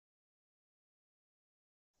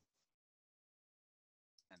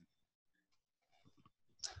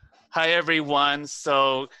Hi, everyone.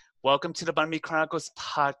 So, welcome to the Banh Mi Chronicles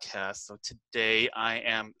podcast. So, today I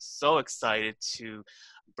am so excited to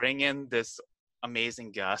bring in this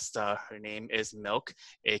amazing guest. Her name is MILCK,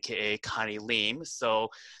 aka Connie Lim. So,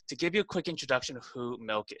 to give you a quick introduction of who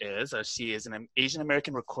MILCK is, she is an Asian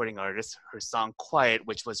American recording artist. Her song Quiet,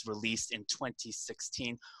 which was released in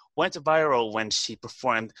 2016, went viral when she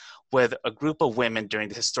performed with a group of women during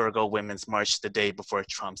the historical Women's March the day before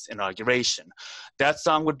Trump's inauguration. That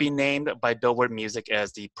song would be named by Billboard Music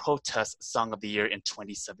as the Protest Song of the Year in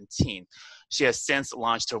 2017. She has since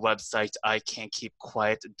launched her website,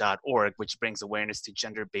 ican'tkeepquiet.org, which brings awareness to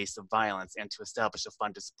gender-based violence and to establish a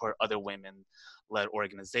fund to support other women-led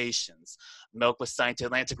organizations. MILCK was signed to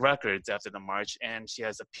Atlantic Records after the march, and she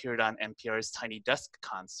has appeared on NPR's Tiny Desk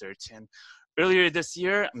concert. And earlier this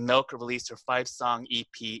year, MILCK released her 5-song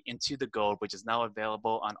EP, Into the Gold, which is now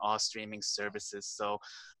available on all streaming services. So,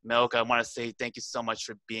 MILCK, I want to say thank you so much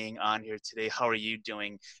for being on here today. How are you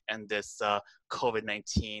doing in this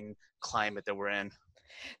COVID-19 climate that we're in?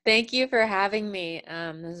 Thank you for having me.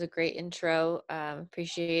 That was a great intro.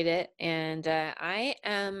 Appreciate it. And I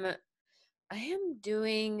am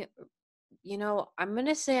doing, I'm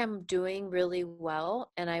gonna say I'm doing really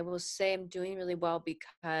well, and I will say I'm doing really well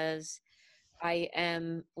because I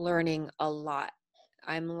am learning a lot.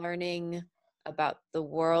 I'm learning about the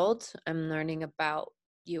world. I'm learning about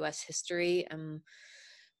U.S. history. I'm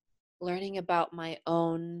learning about my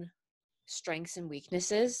own strengths and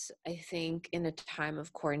weaknesses. I think in a time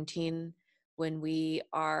of quarantine, when we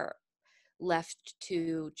are left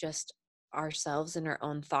to just ourselves and our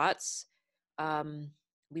own thoughts, um,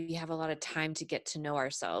 we have a lot of time to get to know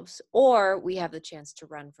ourselves, or we have the chance to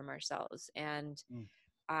run from ourselves. And Mm.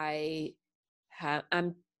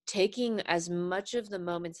 I'm taking as much of the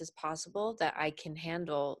moments as possible that I can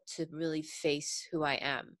handle to really face who I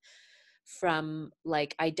am, from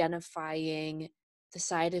like identifying the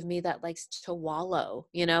side of me that likes to wallow,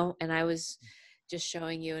 and I was just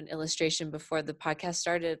showing you an illustration before the podcast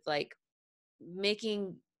started, like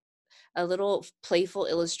making a little playful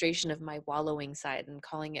illustration of my wallowing side and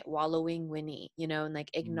calling it wallowing Winnie, and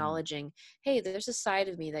like Mm. acknowledging, hey, there's a side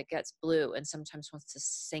of me that gets blue and sometimes wants to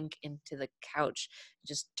sink into the couch,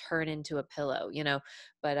 just turn into a pillow,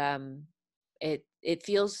 but it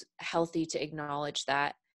feels healthy to acknowledge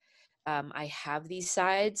that I have these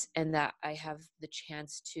sides and that I have the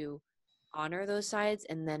chance to honor those sides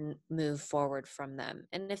and then move forward from them.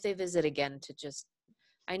 And if they visit again, to just,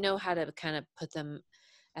 I know how to kind of put them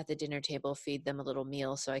at the dinner table, feed them a little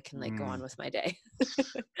meal so I can like go on Mm. with my day.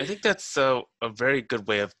 I think that's a very good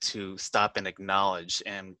way to stop and acknowledge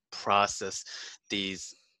and process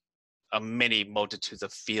these many multitudes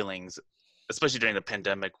of feelings, especially during the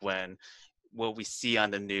pandemic, when what we see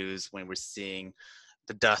on the news, when we're seeing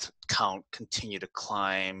the death count continue to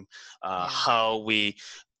climb, Yeah. how we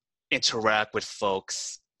interact with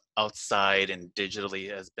folks outside and digitally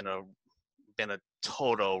has been a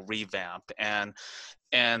total revamp, and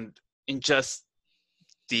in just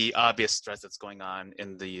the obvious stress that's going on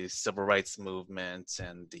in the civil rights movement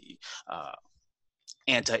and the uh,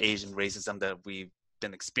 anti-Asian racism that we've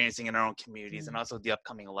been experiencing in our own communities, and Mm. also the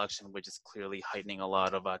upcoming election, which is clearly heightening a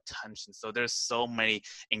lot of tension. So there's so many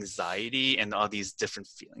anxiety and all these different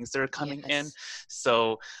feelings that are coming in. Yes.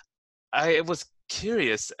 So I was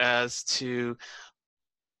curious as to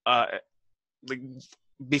uh, like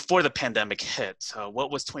before the pandemic hit,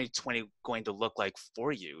 what was 2020 going to look like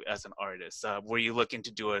for you as an artist? Were you looking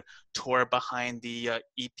to do a tour behind the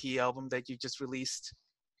EP album that you just released?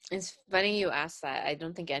 It's funny you asked that. I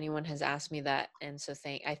don't think anyone has asked me that, and so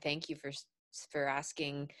thank you for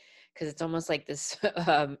asking, because it's almost like this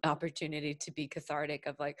opportunity to be cathartic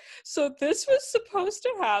of like, so this was supposed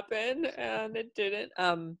to happen and it didn't.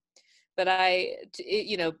 But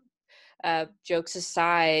jokes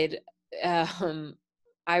aside, um,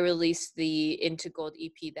 I released the Into Gold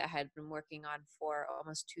EP that I had been working on for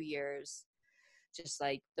almost 2 years, just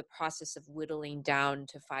like the process of whittling down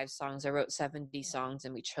to 5 songs. I wrote 70 songs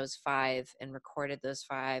and we chose 5 and recorded those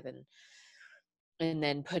 5, and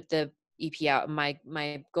then put the EP out.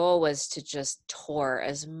 My goal was to just tour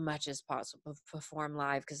as much as possible, perform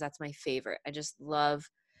live, because that's my favorite. I just love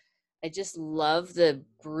the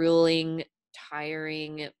grueling,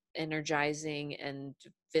 tiring, energizing, and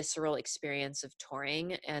visceral experience of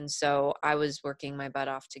touring. And so I was working my butt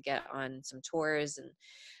off to get on some tours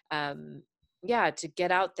and yeah, to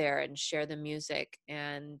get out there and share the music.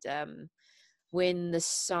 And when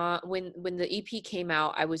the EP came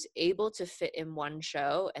out, I was able to fit in one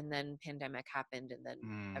show, and then pandemic happened, and then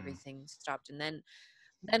Mm. everything stopped. And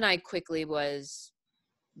then I quickly was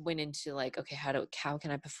went into like, okay, how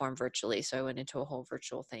can I perform virtually? So I went into a whole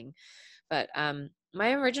virtual thing. But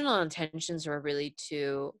my original intentions were really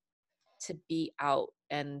to be out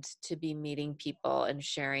and to be meeting people and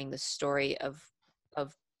sharing the story of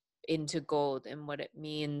Into Gold and what it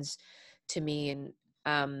means to me.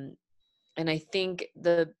 Um and I think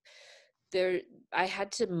there I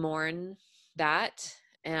had to mourn that,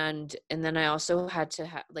 and then I also had to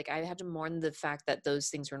like I had to mourn the fact that those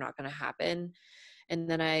things were not going to happen. And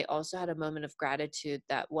then I also had a moment of gratitude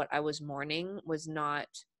that what I was mourning was not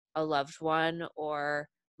a loved one or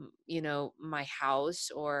my house,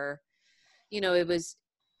 or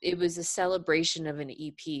it was a celebration of an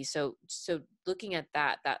EP. So looking at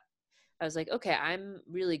that I was like, okay, I'm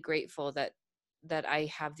really grateful that I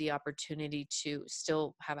have the opportunity to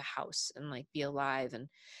still have a house and like be alive. And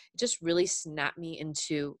it just really snapped me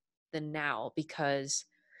into the now, because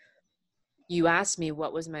you asked me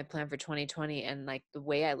what was my plan for 2020, and like the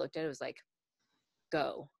way I looked at it was like,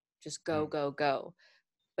 go, just go, Mm, go, go.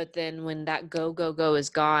 But then when that go, go, go is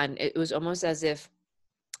gone, it was almost as if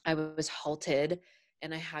I was halted,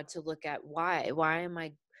 and I had to look at why am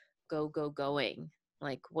I go, go, going?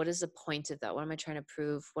 Like, what is the point of that? What am I trying to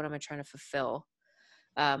prove? What am I trying to fulfill?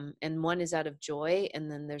 And one is out of joy. And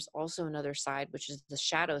then there's also another side, which is the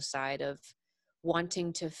shadow side of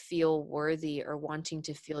wanting to feel worthy or wanting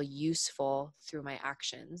to feel useful through my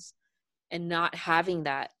actions, and not having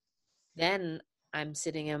that. Then I'm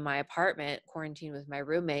sitting in my apartment quarantined with my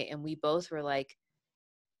roommate, and we both were like,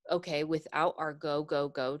 okay, without our go, go,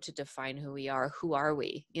 go to define who are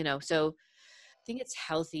we? So I think it's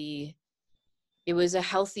healthy. It was a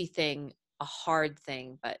healthy thing, a hard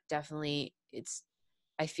thing, but definitely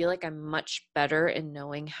I feel like I'm much better in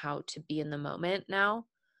knowing how to be in the moment now,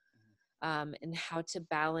 and how to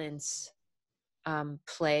balance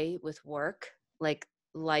play with work, like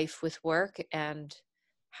life with work, and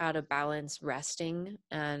how to balance resting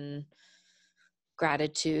and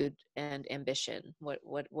gratitude and ambition.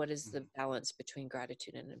 What is the mhm, balance between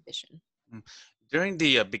gratitude and ambition? mm. During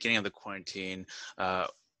the beginning of the quarantine, uh,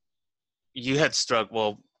 you had struggled.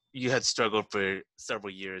 Well, you had struggled for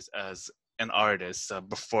several years as an artist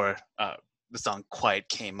before the song "Quiet"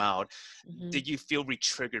 came out. Hmm. Did you feel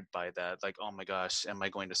re-triggered by that? Like, oh my gosh, am I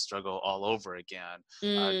going to struggle all over again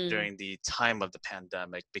Mm, during the time of the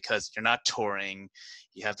pandemic? Because you're not touring,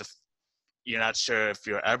 you have to. You're not sure if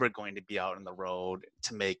you're ever going to be out on the road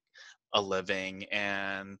to make a living,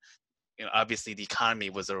 and obviously the economy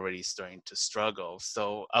was already starting to struggle.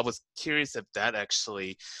 So I was curious if that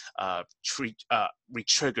actually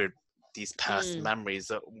re-triggered these past mm.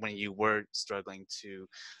 memories when you were struggling to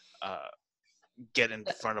uh, get in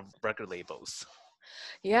front of record labels.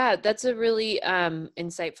 Yeah, that's a really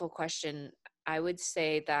insightful question. I would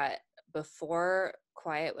say that before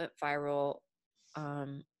Quiet went viral,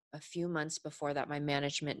 um, a few months before that, my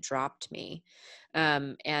management dropped me.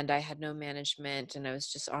 And I had no management, and I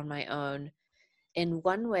was just on my own. In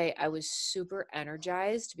one way, I was super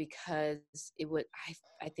energized because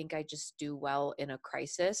I think I just do well in a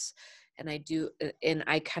crisis. And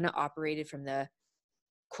I kind of operated from the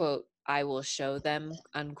quote, I will show them,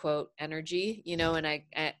 unquote, energy,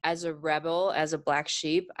 and as a rebel, as a black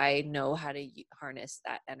sheep, I know how to harness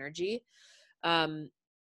that energy. Um,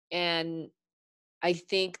 and I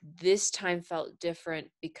think this time felt different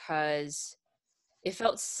because it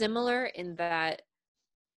felt similar in that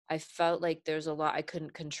I felt like there's a lot I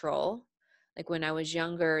couldn't control. Like when I was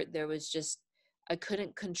younger, I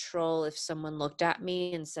couldn't control if someone looked at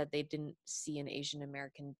me and said they didn't see an Asian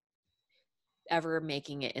American ever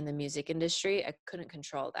making it in the music industry. I couldn't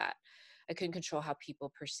control that. I couldn't control how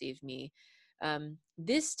people perceived me.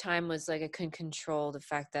 This time was like I couldn't control the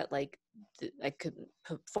fact that like I couldn't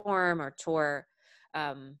perform or tour.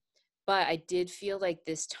 Um, but I did feel like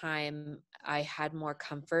this time I had more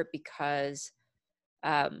comfort because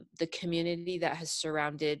the community that has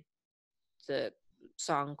surrounded the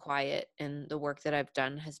song Quiet and the work that I've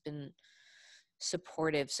done has been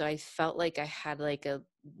supportive. So I felt like I had like a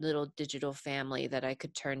little digital family that I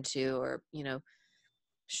could turn to, or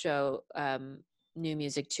show new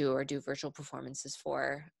music to, or do virtual performances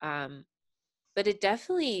for. But it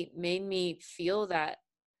definitely made me feel that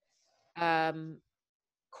um,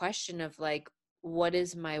 question of like, what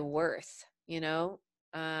is my worth?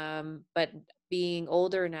 But being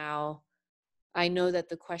older now, I know that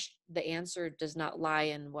the answer does not lie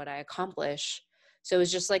in what I accomplish. So it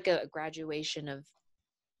was just like a graduation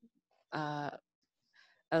uh,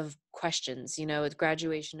 of questions, with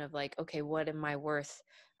graduation of like, okay, what am I worth?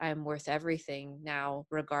 I am worth everything now,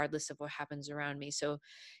 regardless of what happens around me. So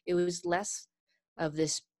it was less of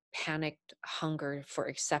this panicked hunger for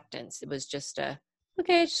acceptance. It was just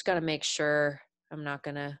okay, just got to make sure I'm not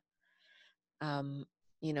going to, um,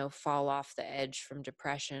 fall off the edge from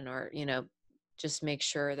depression, or, just make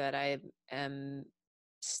sure that I am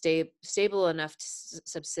stable enough to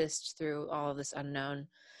subsist through all of this unknown.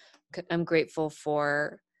 I'm grateful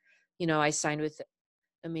for, I signed with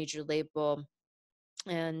a major label,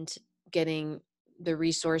 and getting the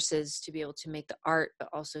resources to be able to make the art, but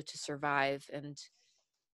also to survive. And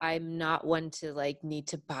I'm not one to like need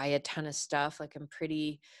to buy a ton of stuff. Like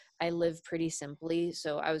I live pretty simply.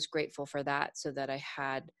 So I was grateful for that, so that I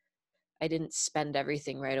didn't spend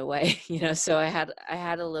everything right away, so I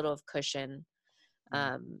had a little of cushion. Mm.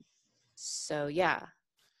 Um, so yeah.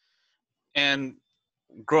 And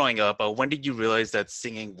growing up, when did you realize that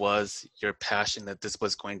singing was your passion, that this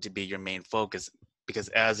was going to be your main focus? Because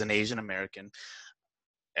as an Asian American,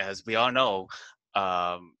 as we all know,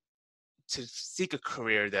 um, to seek a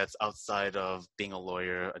career that's outside of being a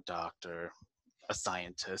lawyer, a doctor, a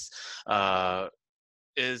scientist,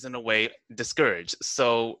 is in a way discouraged.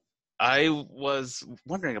 So I was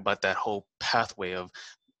wondering about that whole pathway of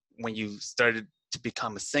when you started to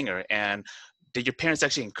become a singer, and did your parents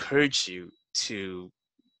actually encourage you to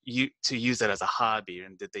use that as a hobby,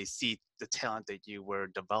 and did they see the talent that you were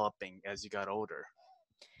developing as you got older?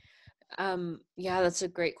 Yeah, that's a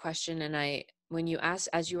great question. And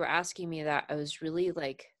as you were asking me that, I was really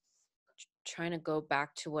like trying to go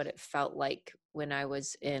back to what it felt like when I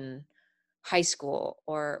was in high school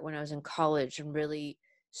or when I was in college, and really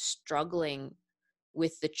struggling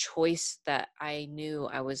with the choice that I knew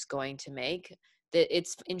I was going to make. That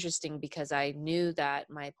it's interesting because I knew that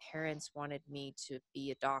my parents wanted me to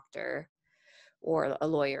be a doctor or a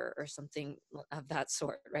lawyer or something of that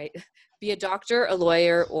sort, right? Be a doctor, a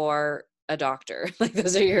lawyer, or a doctor. Like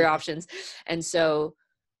those are your options. And so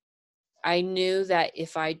I knew that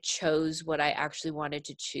if I chose what I actually wanted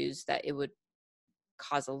to choose, that it would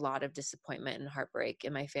cause a lot of disappointment and heartbreak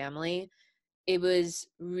in my family. It was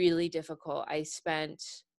really difficult. I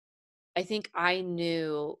think I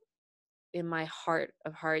knew in my heart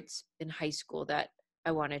of hearts in high school that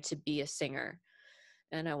I wanted to be a singer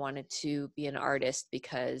and I wanted to be an artist,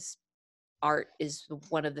 because art is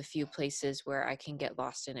one of the few places where I can get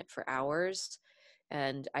lost in it for hours,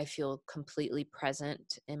 and I feel completely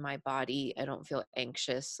present in my body. I don't feel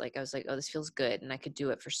anxious. Like I was like, oh, this feels good. And I could do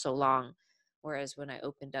it for so long. Whereas when I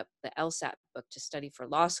opened up the LSAT book to study for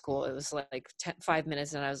law school, it was like 5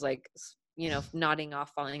 minutes and I was like, nodding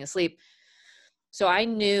off, falling asleep. So I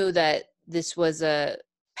knew that this was a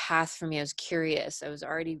path for me. I was curious. I was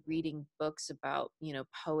already reading books about,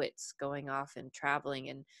 poets going off and traveling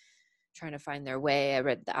and trying to find their way. I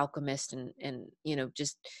read The Alchemist, and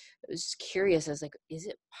just I was curious. I was like, is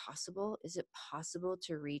it possible? Is it possible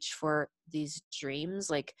to reach for these dreams?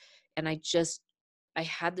 Like, and I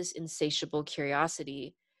had this insatiable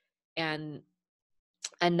curiosity. And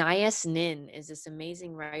Anais Nin is this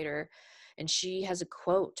amazing writer, and she has a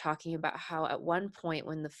quote talking about how at one point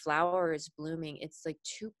when the flower is blooming, it's like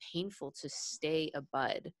too painful to stay a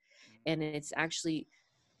bud. And it's actually,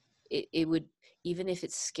 it would, even if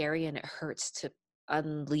it's scary and it hurts to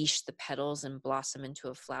unleash the petals and blossom into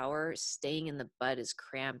a flower, staying in the bud is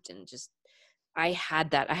cramped. And just, I had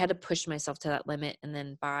to push myself to that limit. And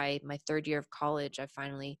then by my third year of college, I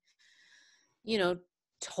finally, you know,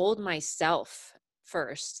 told myself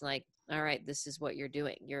first, like, all right, this is what you're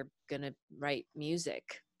doing. You're going to write music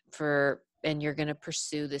and you're going to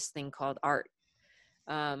pursue this thing called art.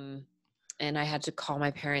 Um, and I had to call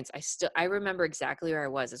my parents. I remember exactly where I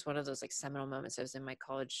was. It's one of those like seminal moments. I was in my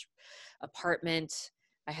college apartment.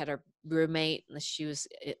 I had a roommate, and she was,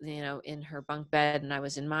 in her bunk bed, and I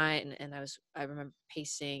was in mine. And I remember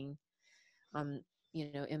pacing,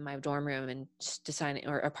 in my dorm room and just deciding,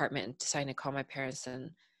 or apartment, and deciding to call my parents.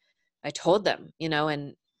 And I told them,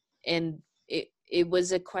 and it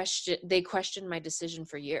was a question. They questioned my decision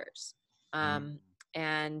for years. Mm.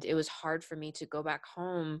 And it was hard for me to go back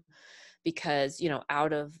home because,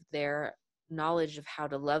 out of their knowledge of how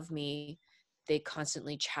to love me, they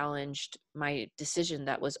constantly challenged my decision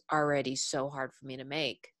that was already so hard for me to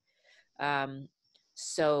make. Um,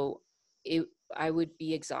 so I would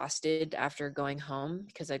be exhausted after going home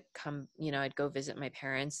because I'd go visit my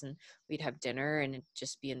parents and we'd have dinner, and it'd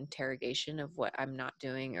just be an interrogation of what I'm not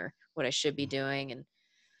doing or what I should be doing. And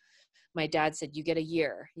my dad said, you get a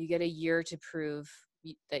year to prove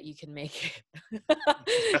that you can make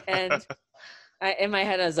it. And in my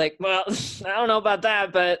head, I was like, well, I don't know about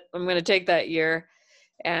that, but I'm going to take that year.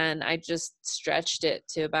 And I just stretched it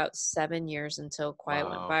to about 7 years until Quiet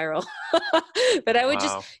went Wow. viral. But I would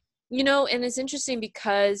just, Wow. and it's interesting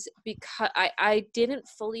because I didn't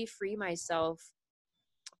fully free myself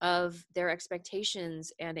of their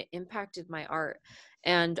expectations, and it impacted my art.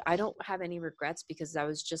 And I don't have any regrets because that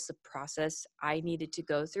was just a process I needed to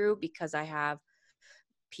go through because I have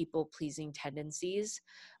people pleasing tendencies.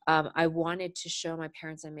 I wanted to show my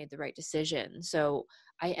parents I made the right decision. So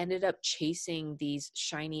I ended up chasing these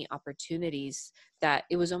shiny opportunities that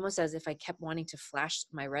it was almost as if I kept wanting to flash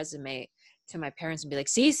my resume to my parents and be like,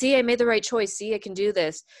 see, I made the right choice. See, I can do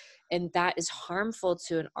this. And that is harmful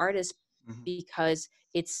to an artist Mhm. because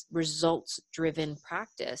it's results driven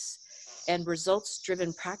practice. And results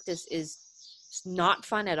driven practice is not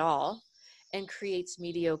fun at all and creates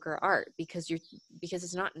mediocre art because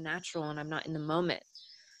it's not natural and I'm not in the moment.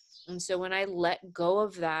 And so when I let go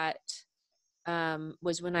of that,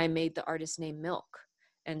 was when I made the artist name Milk.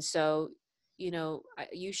 And so,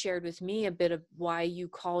 you shared with me a bit of why you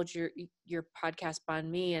called your podcast Bon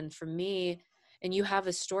Me, and for me, and you have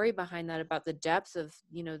a story behind that about the depth of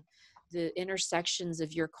the intersections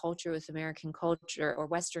of your culture with American culture or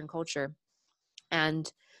Western culture.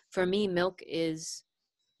 And for me, Milk is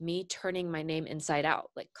me turning my name inside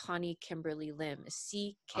out, like Connie Kimberly Lim,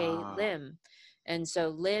 CK Ah. Lim. And so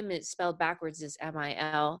Lim is spelled backwards is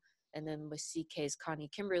MIL, and then with CK is Connie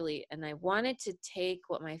Kimberly. And I wanted to take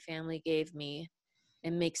what my family gave me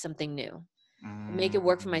and make something new, make it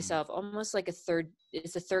work for Mm. myself, almost like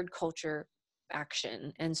it's a third culture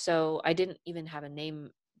action. And so I didn't even have a name.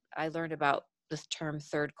 I learned about the term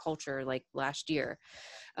third culture like last year.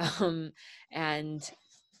 Um, and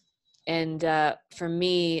for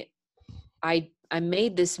me, I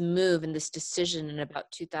made this move and this decision in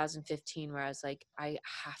about 2015 where I was like, I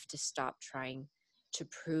have to stop trying to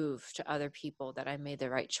prove to other people that I made the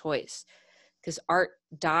right choice, because art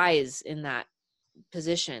dies in that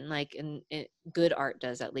position, like good art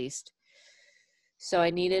does at least. So I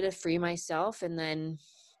needed to free myself, and then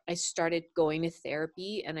I started going to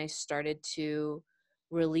therapy, and I started to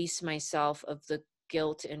release myself of the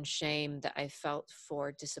guilt and shame that I felt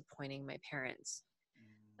for disappointing my parents.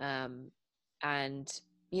 um, and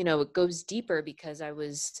it goes deeper because I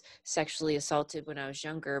was sexually assaulted when I was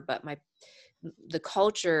younger, but the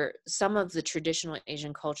culture, some of the traditional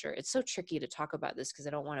Asian culture, it's so tricky to talk about this because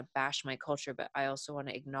I don't want to bash my culture, but I also want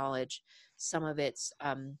to acknowledge some of its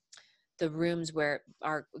the room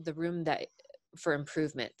that for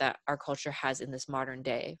improvement that our culture has in this modern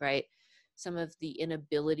day, right? Some of the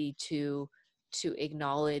inability to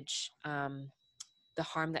acknowledge the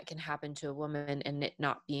harm that can happen to a woman and it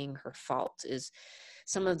not being her fault is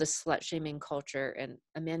some of the slut shaming culture. And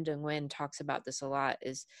Amanda Nguyen talks about this a lot.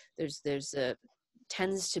 Is there's a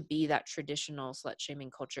tends to be that traditional slut shaming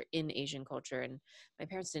culture in Asian culture, and my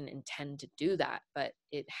parents didn't intend to do that, but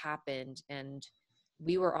it happened, and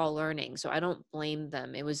we were all learning. So I don't blame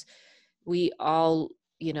them. It was we all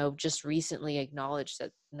just recently acknowledged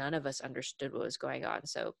that none of us understood what was going on.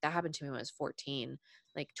 So that happened to me when I was 14.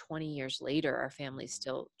 Like 20 years later, our family's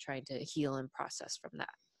still trying to heal and process from that.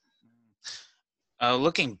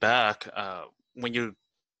 Looking back, when you're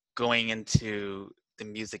going into the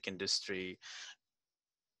music industry,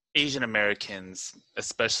 Asian Americans,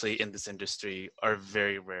 especially in this industry, are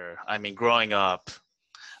very rare. I mean, growing up,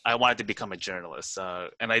 I wanted to become a journalist,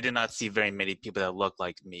 and I did not see very many people that look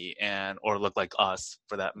like me or look like us,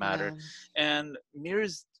 for that matter. Yeah. And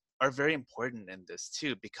mirrors are very important in this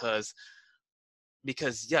too, because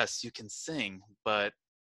yes, you can sing, but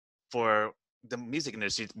for the music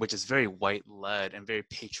industry, which is very white led and very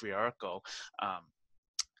patriarchal, um,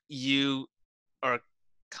 you are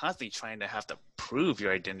constantly trying to have to prove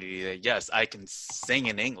your identity that yes, I can sing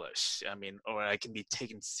in English. I mean, or I can be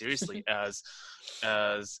taken seriously as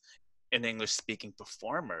an English speaking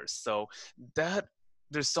performer. So that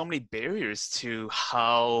there's so many barriers to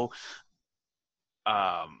how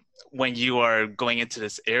when you are going into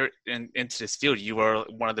this into this field, you are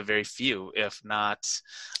one of the very few, if not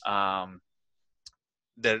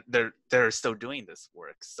they're still doing this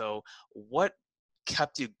work. So what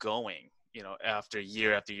kept you going, after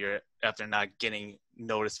year after not getting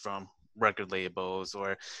noticed from record labels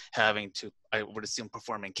or having to, I would assume,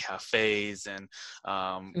 perform in cafes and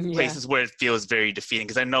Yeah. places where it feels very defeating?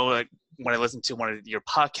 Because I know, like, when I listened to one of your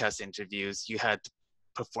podcast interviews, you had to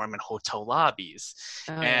perform in hotel lobbies,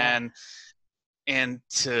 Oh yeah. and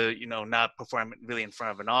to not perform really in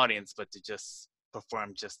front of an audience, but to just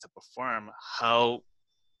to perform. How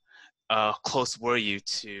close were you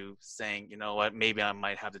to saying, you know what, maybe I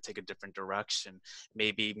might have to take a different direction?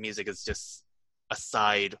 Maybe music is just a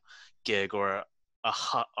side gig or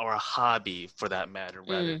or a hobby, for that matter,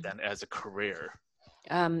 rather Mm. than as a career.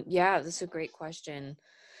 Yeah, that's a great question.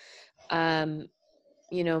 um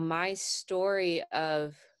my story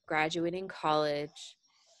of graduating college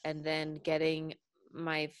and then getting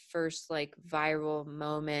my first like viral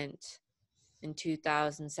moment in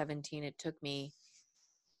 2017, it took me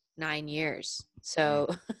 9 years. Mm.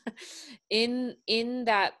 So in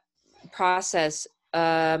that process,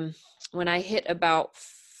 when I hit about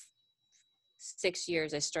 6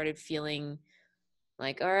 years, I started feeling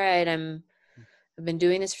like, all right, I've been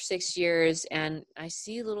doing this for 6 years and I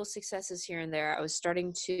see little successes here and there. I was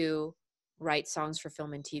starting to write songs for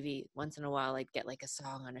film and TV. Once in a while, I'd get like a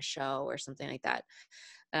song on a show or something like that,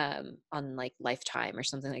 on like Lifetime or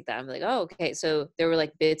something like that. I'm like, oh, okay. So there were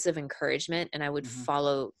like bits of encouragement and I would Mm-hmm.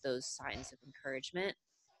 follow those signs of encouragement.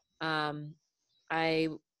 Um, I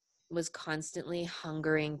was constantly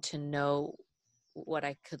hungering to know what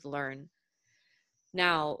I could learn.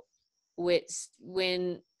 Now,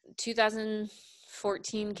 when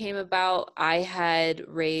 2014 came about, I had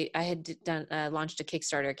done launched a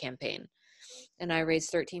Kickstarter campaign, and I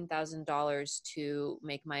raised $13,000 to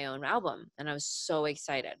make my own album, and I was so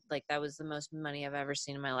excited. Like that was the most money I've ever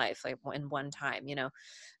seen in my life, like in one time,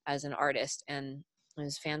 as an artist. And it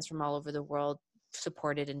was fans from all over the world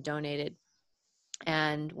supported and donated.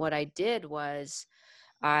 And what I did was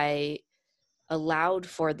I allowed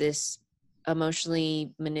for this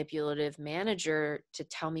emotionally manipulative manager to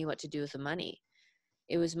tell me what to do with the money.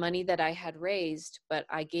 It was money that I had raised, but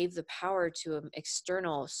I gave the power to an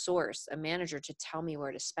external source, a manager, to tell me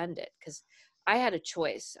where to spend it, because I had a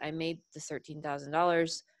choice. I made the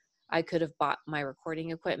 $13,000. I could have bought my recording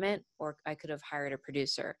equipment, or I could have hired a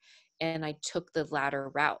producer. And I took the latter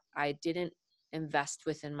route. I didn't invest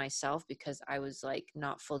within myself because I was like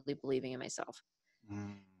not fully believing in myself.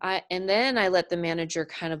 Mm. And then I let the manager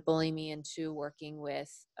kind of bully me into working with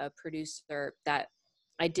a producer that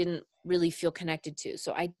I didn't really feel connected to.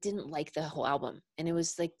 So I didn't like the whole album. And it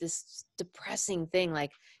was like this depressing thing.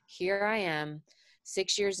 Like, here I am,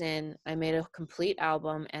 6 years in, I made a complete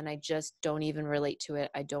album and I just don't even relate to it.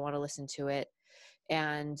 I don't want to listen to it.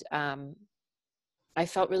 And I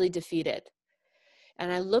felt really defeated.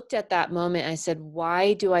 And I looked at that moment and I said,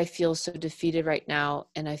 why do I feel so defeated right now?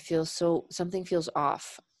 And I feel something feels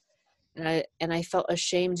off. And I felt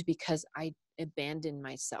ashamed because I abandoned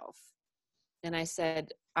myself. And I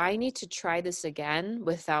said, I need to try this again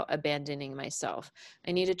without abandoning myself.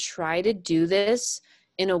 I need to try to do this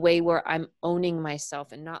in a way where I'm owning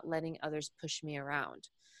myself and not letting others push me around.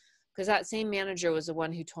 Because that same manager was the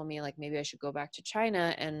one who told me, like, maybe I should go back to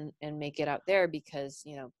China and make it out there because,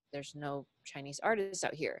 there's no Chinese artists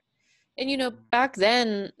out here. And, back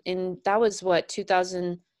then, that was what,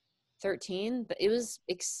 2013, but it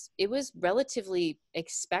was relatively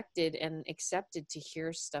expected and accepted to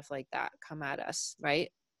hear stuff like that come at us, right?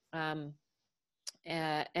 um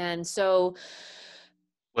and so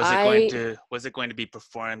I Was it going to be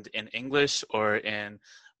performed in English or in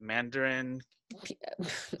Mandarin?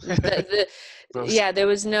 the Both. yeah, there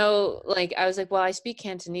was no, like, I was like, well, I speak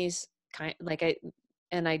Cantonese, but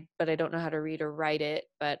I don't know how to read or write it.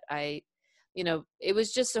 But it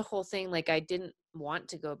was just a whole thing. Like, I didn't want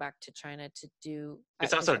to go back to China to do,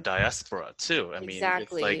 It's because also a diaspora too. I mean, it's like,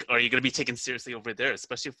 exactly. are you going to be taken seriously over there,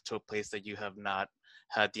 especially to a place that you have not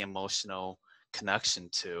had the emotional connection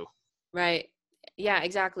to? Right. Yeah,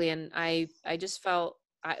 exactly. And I just felt,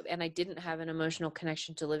 and I didn't have an emotional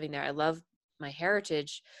connection to living there. I love my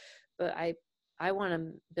heritage, but I want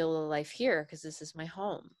to build a life here because this is my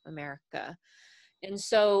home, America. And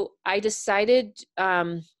so I decided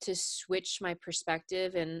to switch my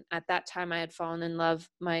perspective. And at that time, I had fallen in love.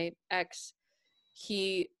 My ex,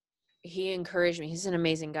 he he encouraged me. He's an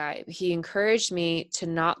amazing guy. He encouraged me to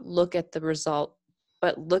not look at the result,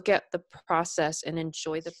 but look at the process and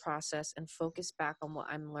enjoy the process and focus back on what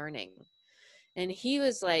I'm learning. And he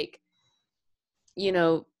was like, you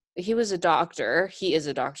know, he was a doctor. He is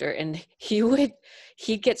a doctor. And he'd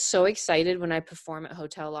get so excited when I perform at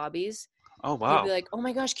hotel lobbies. Oh He'd be wow. like, oh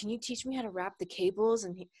my gosh, can you teach me how to wrap the cables?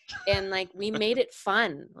 And like, we made it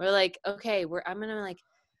fun. We're like, okay, I'm going to, like,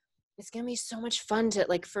 it's going to be so much fun to,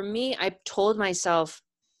 like, for me, I told myself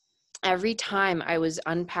every time I was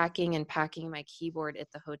unpacking and packing my keyboard at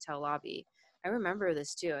the hotel lobby. I remember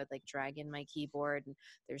this too. I'd like drag in my keyboard and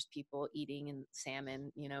there's people eating and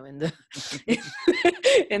salmon, in the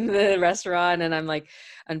in the restaurant, and I'm like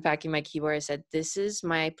unpacking my keyboard. I said, "This is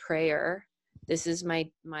my prayer. This is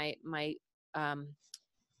um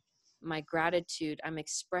my gratitude. I'm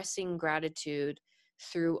expressing gratitude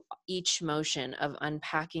through each motion of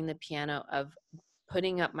unpacking the piano, of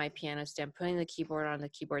putting up my piano stand, putting the keyboard on the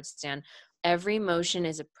keyboard stand. Every motion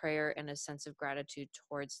is a prayer and a sense of gratitude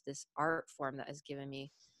towards this art form that has given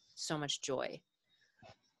me so much joy.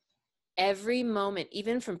 Every moment,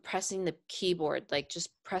 even from pressing the keyboard, like just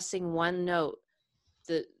pressing one note,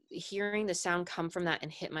 hearing the sound come from that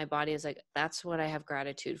and hit my body is like, that's what I have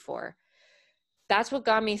gratitude for. That's what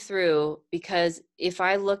got me through, because if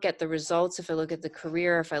I look at the results, if I look at the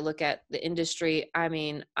career, if I look at the industry, I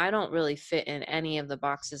mean, I don't really fit in any of the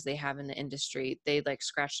boxes they have in the industry. They like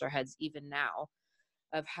scratch their heads even now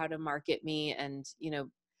of how to market me, and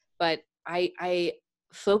but I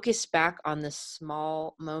focus back on the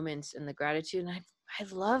small moments and the gratitude, and I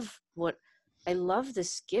love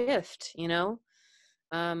this gift,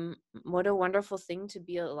 um what a wonderful thing to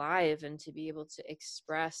be alive and to be able to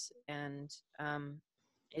express. And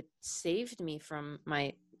it saved me from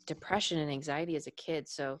my depression and anxiety as a kid.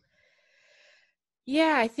 So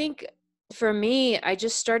yeah, I think for me, I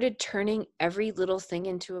just started turning every little thing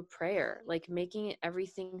into a prayer, like making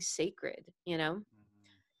everything sacred,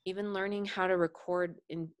 even learning how to record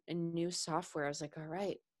in new software. I was like, all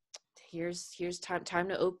right, here's time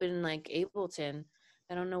to open like Ableton.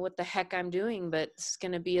 I don't know what the heck I'm doing, but it's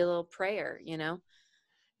gonna be a little prayer.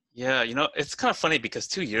 Yeah, it's kind of funny because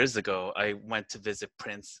 2 years ago I went to visit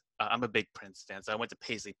Prince. I'm a big Prince fan, so I went to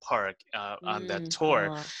Paisley Park on that tour.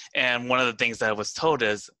 Oh. And one of the things that I was told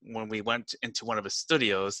is when we went into one of his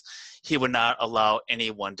studios, he would not allow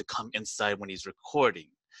anyone to come inside when he's recording.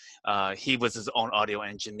 He was his own audio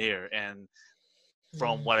engineer, and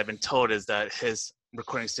from Mm. what I've been told is that his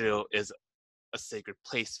recording studio is a sacred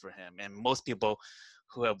place for him. And most people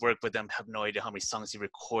who have worked with him have no idea how many songs he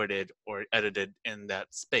recorded or edited in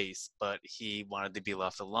that space, but he wanted to be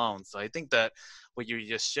left alone. So I think that what you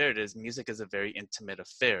just shared is music is a very intimate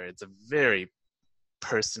affair. It's a very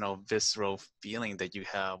personal, visceral feeling that you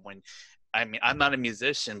have when, I mean, I'm not a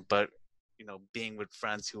musician, but being with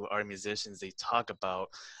friends who are musicians, they talk about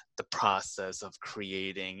the process of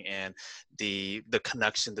creating and the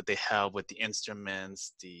connection that they have with the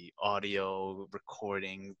instruments, the audio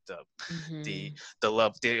recording, the Mhm. the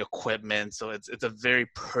love, the equipment. So it's a very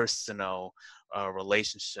personal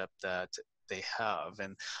relationship that they have.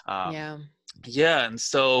 And Yeah. yeah, and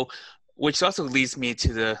so, which also leads me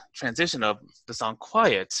to the transition of the song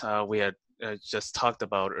Quiet, we had just talked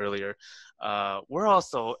about earlier. We're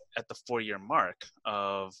also at the 4-year mark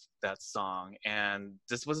of that song, and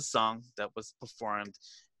this was a song that was performed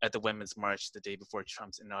at the Women's March the day before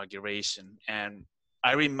Trump's inauguration. And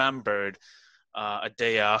I remembered a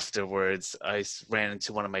day afterwards, ran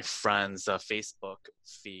into one of my friends' Facebook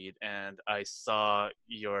feed, and I saw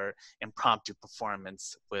your impromptu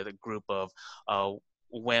performance with a group of uh,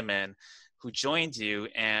 women who joined you.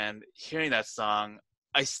 And hearing that song,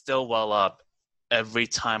 I still well up every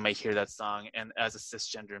time I hear that song. And as a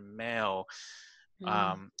cisgender male,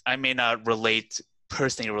 Mm. I may not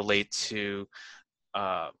personally relate to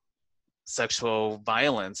uh, sexual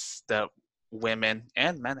violence that women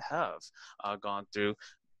and men have gone through.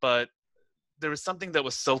 But there was something that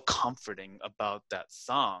was so comforting about that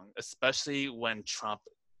song, especially when Trump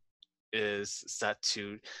is set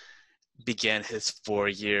to begin his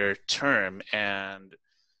 4-year term. And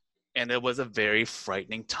it was a very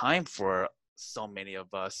frightening time for so many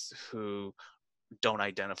of us who don't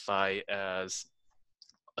identify as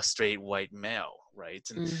a straight white male, right?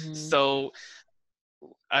 And Mhm. so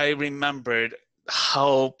I remembered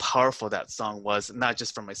how powerful that song was, not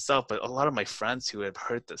just for myself, but a lot of my friends who had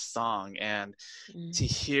heard this song. And Mm. to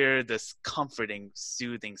hear this comforting,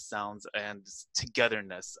 soothing sounds and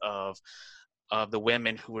togetherness of the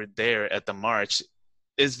women who were there at the march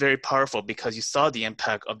is very powerful, because you saw the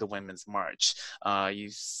impact of the Women's March. You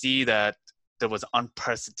see that there was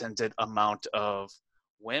unprecedented amount of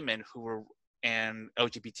women who were and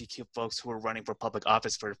LGBTQ folks who were running for public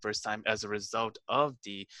office for the first time as a result of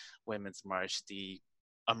the Women's March, the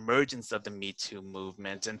emergence of the Me Too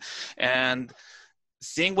movement, and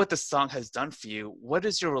seeing what the song has done for you. What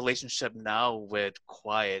is your relationship now with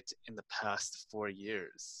Quiet in the past 4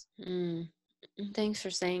 years? Mm. Thanks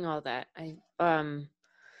for saying all that.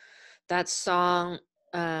 That song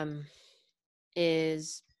um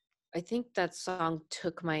is I think that song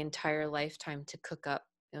took my entire lifetime to cook up.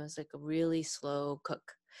 It was like a really slow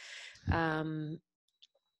cook. Um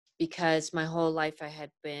because my whole life I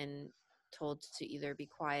had been told to either be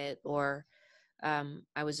quiet, or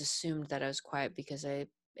I was assumed that I was quiet because I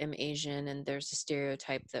am Asian and there's a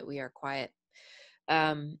stereotype that we are quiet.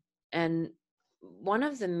 Um, and one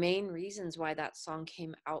of the main reasons why that song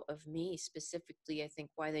came out of me specifically, I think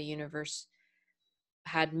why the universe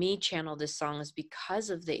had me channel this song, is because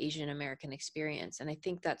of the Asian American experience. And I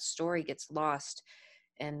think that story gets lost.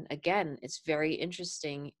 And again, it's very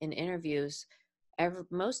interesting in interviews.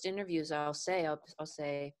 Most interviews I'll say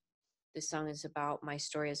this song is about my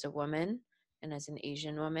story as a woman and as an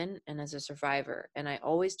Asian woman and as a survivor. And I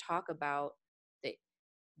always talk about the,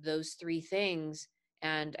 those three things.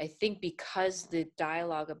 And I think because the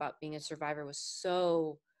dialogue about being a survivor was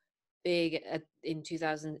so big in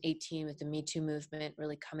 2018 with the Me Too movement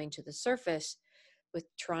really coming to the surface, with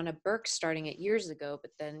Tarana Burke starting it years ago,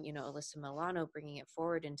 but then, Alyssa Milano bringing it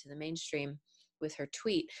forward into the mainstream with her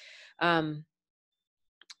tweet,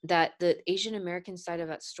 that the Asian American side of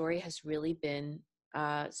that story has really been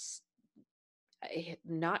uh,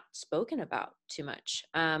 not spoken about too much.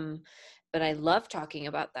 But I love talking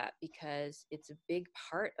about that because it's a big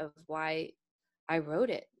part of why I wrote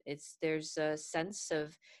it. There's a sense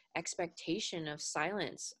of expectation of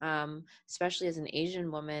silence, especially as an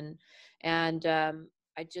Asian woman, and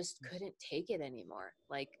I just couldn't take it anymore.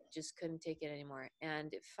 Like, just couldn't take it anymore.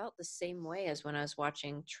 And it felt the same way as when I was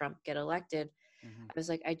watching Trump get elected. Mm-hmm. I was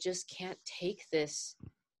like, I just can't take this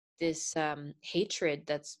hatred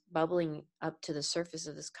that's bubbling up to the surface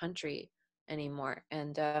of this country anymore.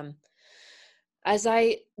 And as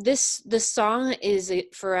I this song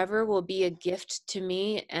forever will be a gift to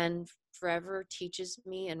me, and forever teaches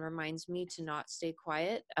me and reminds me to not stay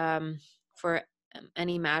quiet for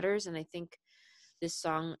any matters. And I think this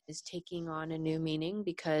song is taking on a new meaning,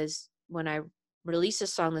 because when I released a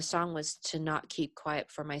song, the song was to not keep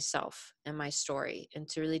quiet for myself and my story, and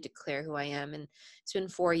to really declare who I am. And it's been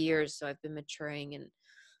 4 years, so I've been maturing and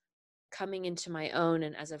coming into my own.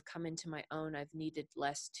 And as I've come into my own, I've needed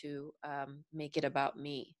less to make it about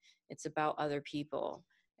me. It's about other people.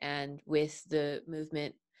 And with the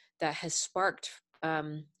movement that has sparked,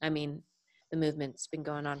 I mean, the movement's been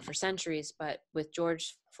going on for centuries, but with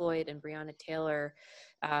George Floyd and Breonna Taylor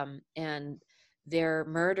and their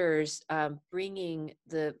murders, bringing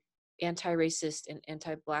the anti-racist and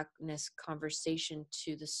anti-Blackness conversation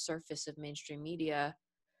to the surface of mainstream media,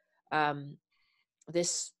 um,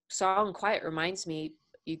 this song Quiet reminds me,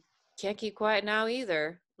 you can't keep quiet now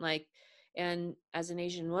either. Like, and as an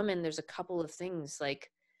Asian woman, there's a couple of things,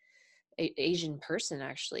 like Asian person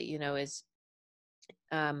actually, is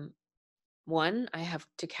um one, I have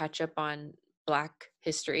to catch up on Black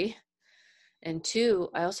history, and two,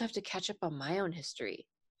 I also have to catch up on my own history,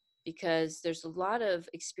 because there's a lot of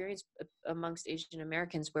experience amongst Asian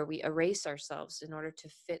Americans where we erase ourselves in order to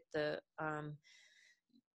fit the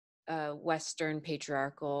Western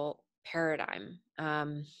patriarchal paradigm.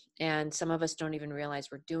 And some of us don't even realize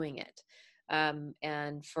we're doing it.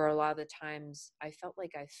 And for a lot of the times, I felt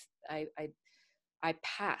like I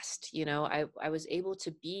passed, I was able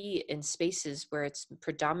to be in spaces where it's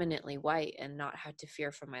predominantly white and not had to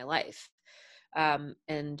fear for my life.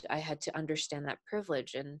 And I had to understand that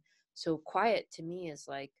privilege. And so quiet to me is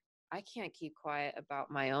like, I can't keep quiet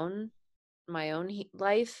about my own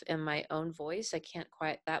life and my own voice. I can't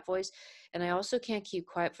quiet that voice. And I also can't keep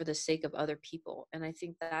quiet for the sake of other people. And I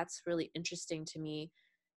think that's really interesting to me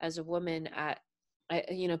as a woman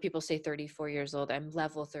people say 34 years old. I'm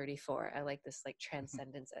level 34. I like this like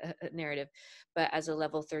transcendence narrative. But as a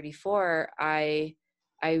level 34, I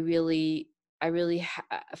really,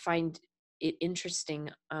 find it interesting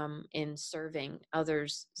in serving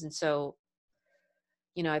others. And so,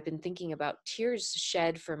 I've been thinking about tears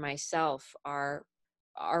shed for myself are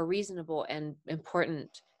reasonable and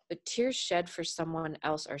important, but tears shed for someone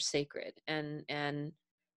else are sacred. And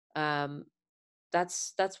um,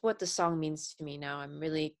 that's what the song means to me now. I'm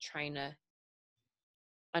really trying to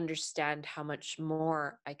understand how much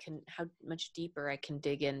how much deeper I can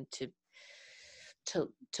dig into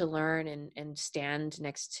to learn and stand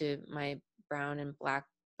next to my brown and Black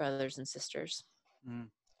brothers and sisters. Mm.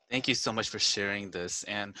 Thank you so much for sharing this.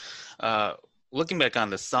 And uh, looking back on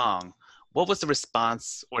the song, what was the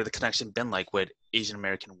response or the connection been like with Asian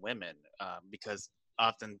American women? Because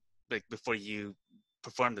often, like before you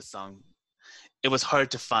performed the song, it was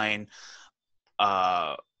hard to find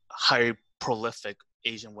highly prolific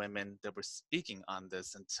Asian women that were speaking on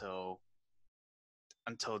this until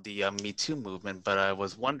the Me Too movement. But I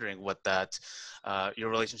was wondering what that your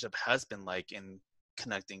relationship has been like in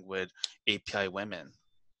connecting with API women.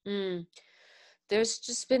 Mm. There's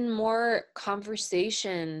just been more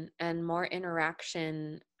conversation and more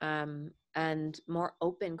interaction, and more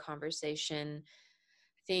open conversation.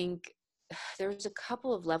 I think there's a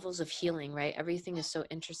couple of levels of healing, right? Everything is so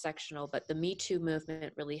intersectional, but the Me Too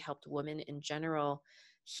movement really helped women in general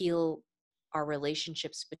heal our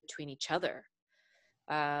relationships between each other.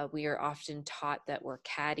 We are often taught that we're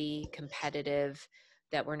catty, competitive,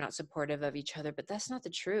 that we're not supportive of each other, but that's not the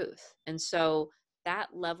truth. And so that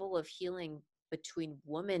level of healing between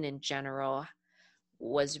women in general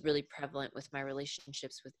was really prevalent with my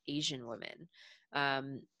relationships with Asian women.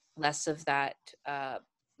 Less of that,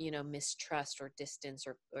 mistrust or distance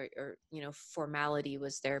or formality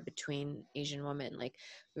was there between Asian women. Like,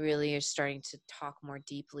 we really are starting to talk more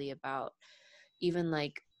deeply about even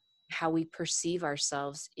like how we perceive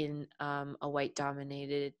ourselves in a white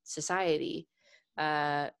dominated society.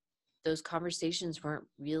 uh, those conversations weren't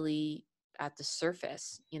really at the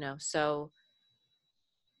surface. So,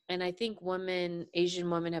 and I think Asian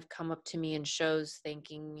women have come up to me in shows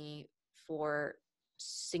thanking me for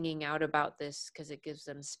singing out about this, because it gives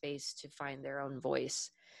them space to find their own voice.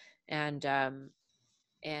 And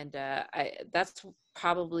that's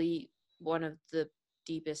probably one of the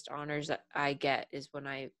deepest honors that I get, is when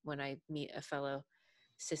I meet a fellow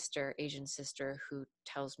sister, Asian sister, who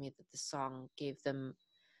tells me that the song gave them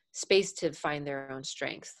space to find their own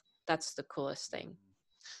strength. That's the coolest thing.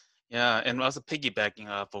 Yeah, and also piggybacking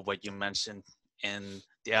off of what you mentioned in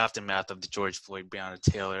the aftermath of the George Floyd, Breonna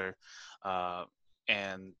Taylor, uh,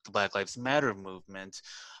 and the Black Lives Matter movement,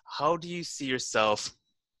 how do you see yourself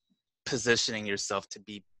positioning yourself to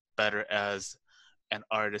be better as an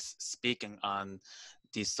artist speaking on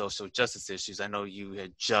these social justice issues? I know you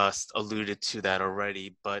had just alluded to that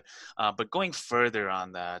already, but going further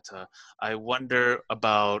on that, I wonder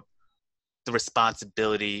about the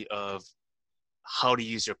responsibility of how to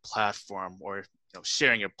use your platform, or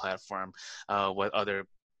sharing your platform with other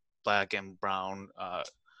Black and brown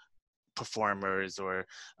performers or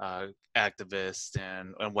activists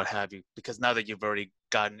and what have you, because now that you've already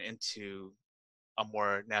gotten into a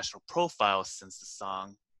more national profile since the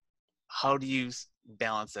song, how do you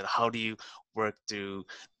balance it? How do you work through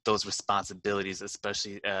those responsibilities,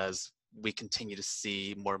 especially as we continue to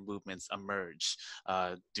see more movements emerge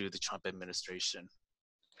through the Trump administration?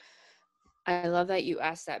 I love that you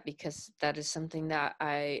asked that, because that is something that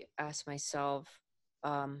I ask myself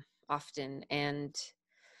often. And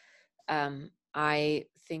I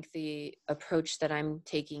think the approach that I'm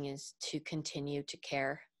taking is to continue to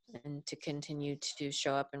care, and to continue to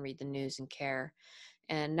show up and read the news and care.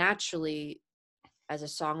 And naturally, as a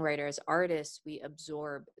songwriter, as artists, we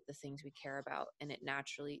absorb the things we care about, and it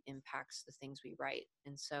naturally impacts the things we write.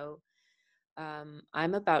 And so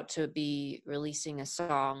I'm about to be releasing a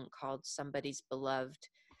song called Somebody's Beloved,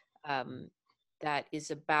 um, that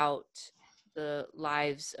is about the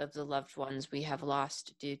lives of the loved ones we have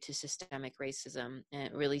lost due to systemic racism. And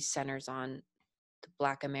it really centers on the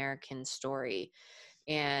Black American story.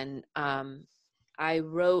 And it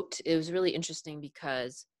was really interesting,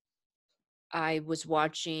 because I was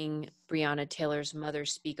watching Breonna Taylor's mother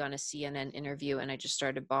speak on a CNN interview, and I just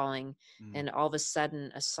started bawling. Mm. And all of a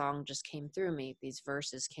sudden, a song just came through me. These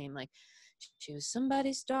verses came like, she was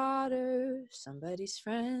somebody's daughter, somebody's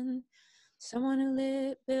friend, someone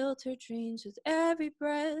who built her dreams with every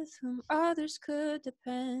breath, whom others could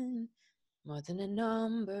depend. More than a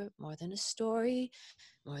number, more than a story,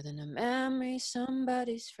 more than a memory,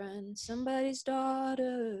 somebody's friend, somebody's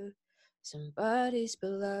daughter, somebody's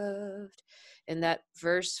beloved. And that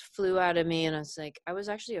verse flew out of me, and I was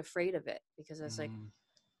actually afraid of it, because I was like, Mm.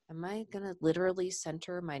 am I gonna literally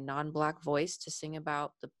center my non-Black voice to sing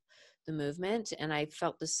about the movement? And I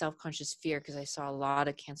felt this self-conscious fear, because I saw a lot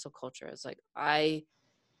of cancel culture. I was like,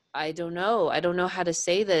 I don't know. I don't know how to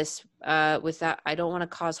say this without, I don't want to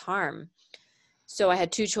cause harm. So I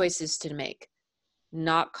had two choices to make: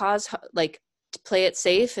 not like, to play it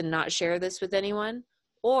safe and not share this with anyone,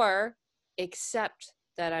 or accept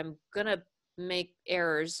that I'm gonna make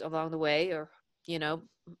errors along the way, or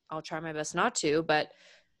I'll try my best not to, but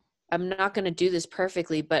I'm not going to do this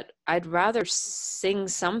perfectly. But I'd rather sing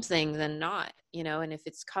something than not. And if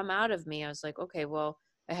it's come out of me, I was like, okay, well,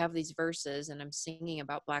 I have these verses and I'm singing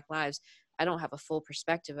about Black lives. I don't have a full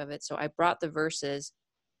perspective of it, so I brought the verses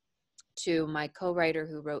to my co-writer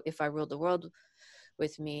who wrote If I Ruled the World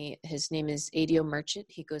with me. His name is Adio Merchant.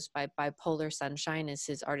 He goes by Bipolar Sunshine is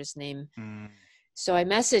his artist name. Mm. So I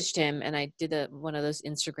messaged him, and I did one of those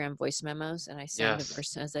Instagram voice memos, and I sang the Yes.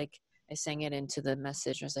 verse. I was like, I sang it into the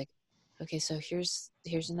message. I was like, okay, so here's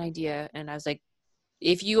an idea. And I was like,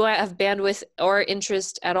 if you have bandwidth or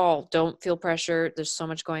interest at all, don't feel pressure. There's so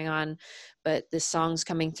much going on, but this song's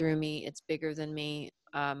coming through me. It's bigger than me.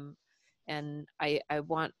 And I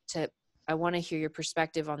want to hear your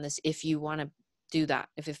perspective on this, if you want to do that,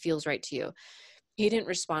 if it feels right to you. He didn't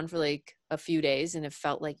respond for like a few days, and it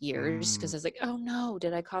felt like years, Mm. because I was like, oh no,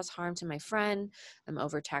 did I cause harm to my friend? I'm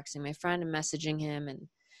overtaxing my friend and messaging him, and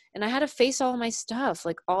I had to face all my stuff.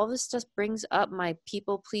 Like, all this stuff brings up my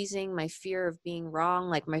people pleasing, my fear of being wrong,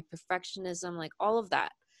 like my perfectionism, like all of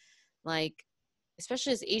that. Like,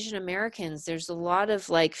 especially as Asian Americans, there's a lot of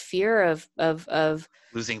like fear of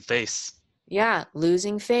Losing face. yeah,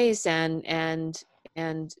 losing face, and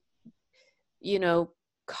you know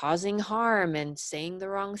causing harm and saying the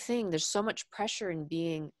wrong thing. There's so much pressure in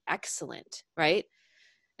being excellent, right?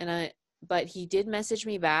 But he did message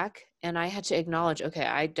me back, and I had to acknowledge, okay,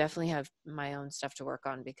 I definitely have my own stuff to work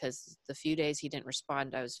on, because the few days he didn't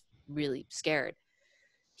respond, I was really scared.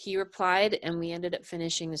 He replied, and we ended up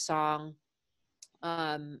finishing the song.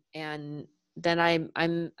 And then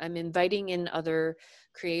I'm inviting in other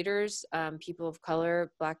creators, people of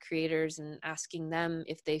color, Black creators, and asking them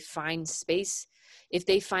if they find space, if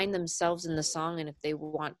they find themselves in the song, and if they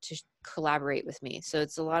want to collaborate with me. So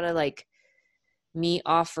it's a lot of like me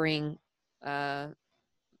offering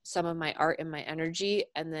some of my art and my energy,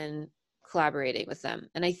 and then collaborating with them.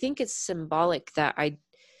 And I think it's symbolic that I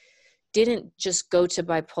didn't just go to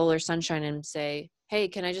Bipolar Sunshine and say, hey,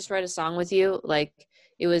 can I just write a song with you? Like,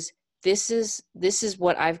 it was, this is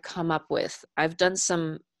what I've come up with. I've done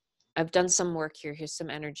some work here. Here's some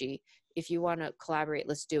energy. If you want to collaborate,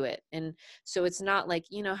 let's do it. And so it's not like,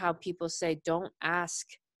 you know how people say, don't ask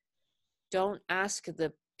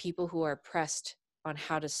the people who are oppressed on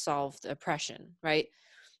how to solve the oppression, right?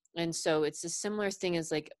 And so it's a similar thing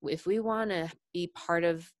as like, if we want to be part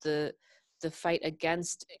of the fight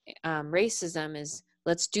against racism, is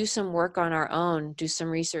let's do some work on our own, do some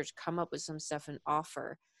research, come up with some stuff and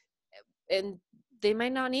offer. And they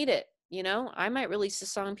might not need it, you know? I might release a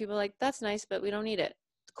song and people are like, that's nice, but we don't need it.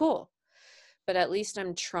 Cool. But at least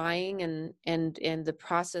I'm trying, and the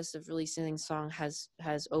process of releasing a song has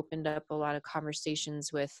opened up a lot of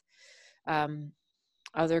conversations with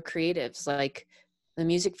other creatives. Like, the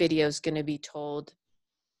music video is going to be told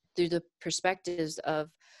through the perspectives of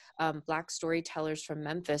Black storytellers from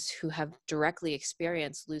Memphis who have directly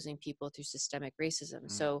experienced losing people through systemic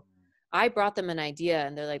racism. So I brought them an idea,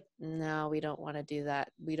 and they're like, no, we don't want to do that.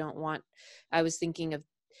 I was thinking of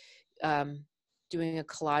doing a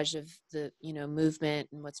collage of the, movement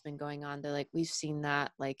and what's been going on. They're like, we've seen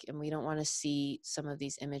that, like, and we don't want to see some of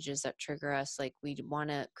these images that trigger us. Like, we want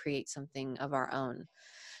to create something of our own.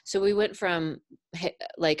 So we went from,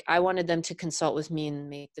 like, I wanted them to consult with me and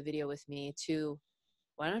make the video with me, to,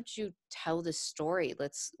 why don't you tell this story?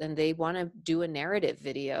 And they want to do a narrative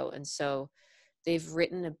video. And so they've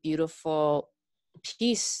written a beautiful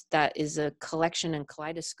piece that is a collection and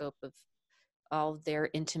kaleidoscope of all their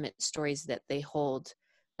intimate stories that they hold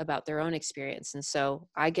about their own experience. And so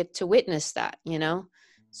I get to witness that,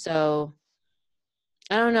 So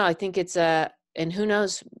I don't know. I think it's and who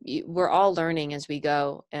knows, we're all learning as we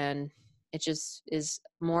go, and it just is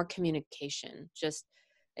more communication. Just,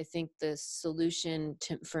 I think the solution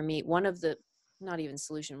for me, one of the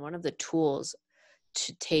tools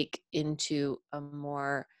to take into a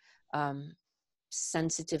more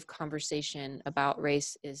sensitive conversation about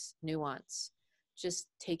race is nuance. Just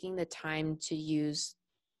taking the time to use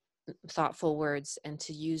thoughtful words and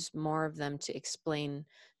to use more of them to explain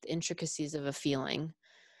the intricacies of a feeling,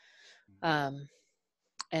 and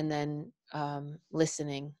then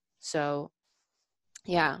listening. So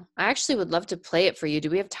yeah, I actually would love to play it for you.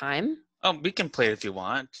 Do we have time? We can play it if you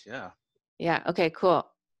want. Yeah. Okay, cool.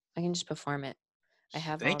 I can just perform it. I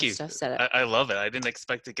have all Thank the you. stuff set up. I love it. I didn't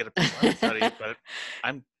expect to get a performance out of you, but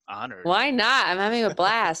I'm honored. Why not? I'm having a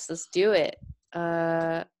blast. Let's do it.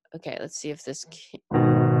 Okay, let's see if this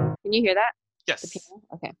can you hear that? Yes. The piano?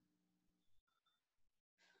 Okay.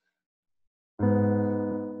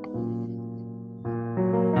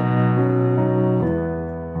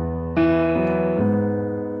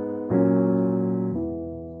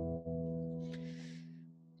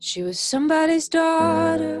 She was somebody's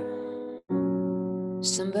daughter,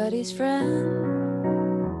 somebody's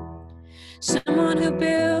friend, someone who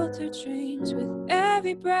built her dreams with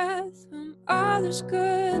every breath, whom others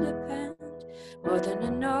could append. More than a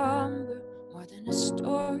number, more than a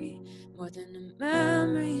story, more than a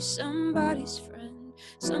memory. Somebody's friend,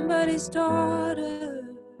 somebody's daughter,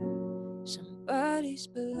 somebody's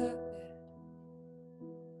beloved.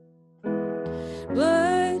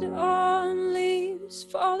 Blood on leaves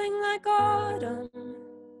falling like autumn.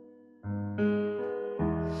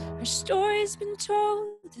 Her story's been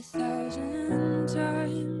told 1,000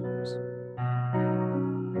 times.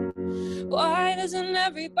 Why doesn't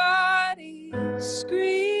everybody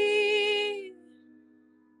scream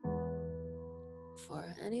for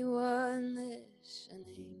anyone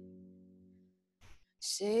listening?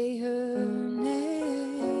 Say her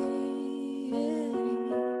name.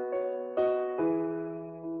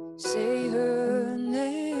 Say her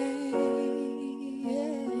name.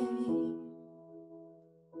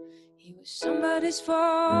 He was somebody's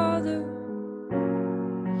father,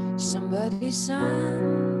 somebody's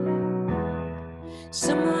son,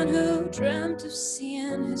 someone who dreamt of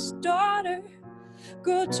seeing his daughter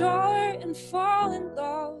grow taller and fall in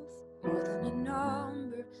love. More than a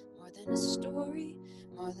number, more than a story,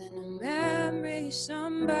 more than a memory.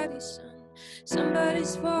 Somebody's son,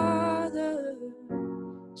 somebody's father,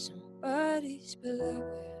 somebody's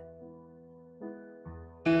beloved.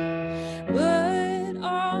 But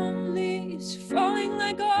on leaves falling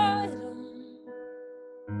like autumn,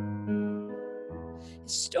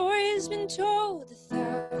 his story has been told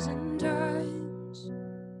 1,000 times.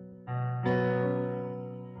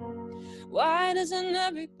 Why doesn't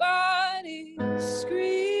everybody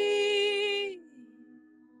scream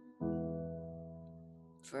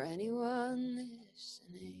for anyone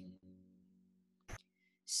listening?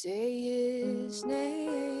 Say his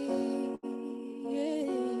name.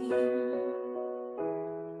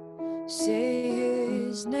 Say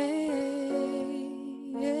his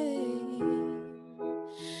name.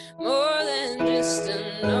 More than just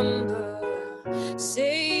a number.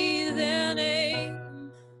 Say their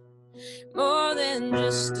name. More than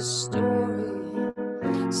just a story.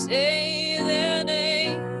 Say their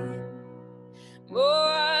name.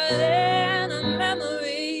 More than a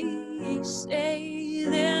memory. Say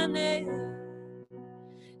their name.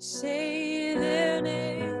 Say their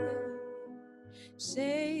name.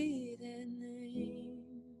 Say their name.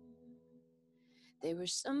 They were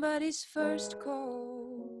somebody's first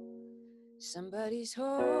call, somebody's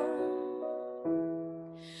home,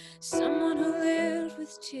 someone who lived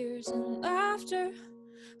with tears and laughter,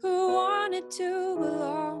 who wanted to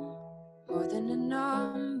belong. More than a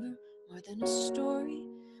number, more than a story,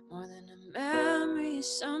 more than a memory.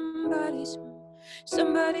 Somebody's home,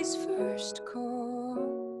 somebody's first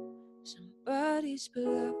call, somebody's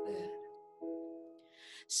beloved,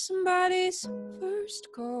 somebody's first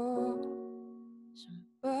call,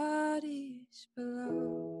 somebody's beloved.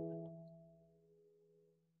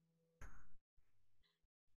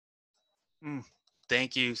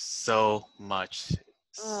 Thank you so much.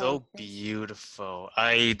 Oh, So thanks. beautiful.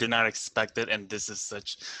 I did not expect it, and this is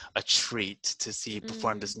such a treat to see you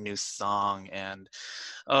perform this new song. And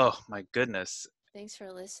oh my goodness, Thanks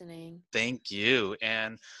for listening. thank you.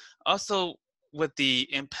 And also with the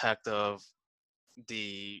impact the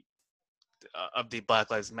of the Black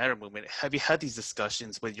Lives Matter movement, have you had these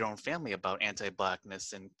discussions with your own family about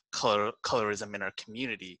anti-blackness and colorism in our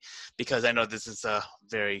community? Because I know this is a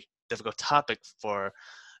very difficult topic for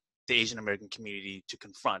the Asian American community to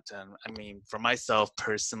confront. And I mean, for myself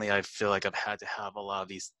personally, I feel like I've had to have a lot of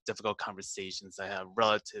these difficult conversations. I have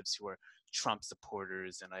relatives who are Trump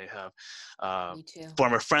supporters, and I have Me too.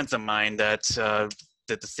 former friends of mine that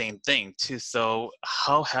did the same thing too. So,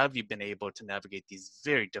 how have you been able to navigate these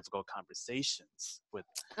very difficult conversations with?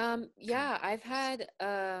 Yeah, I've had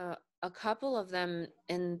a couple of them,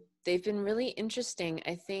 and they've been really interesting.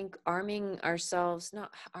 I think arming ourselves,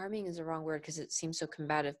 not arming is the wrong word because it seems so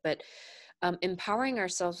combative, but empowering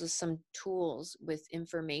ourselves with some tools with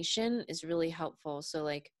information is really helpful. So,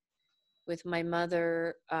 like with my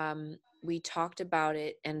mother, we talked about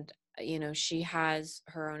it, and she has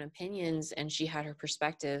her own opinions and she had her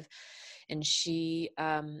perspective, and she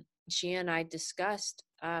and I discussed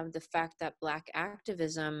the fact that Black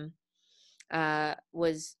activism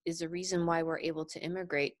is a reason why we're able to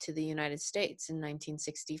immigrate to the United States in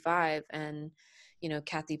 1965. And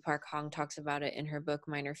Kathy Park Hong talks about it in her book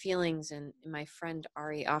Minor Feelings. And my friend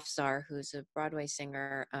Ari Afzar, who's a Broadway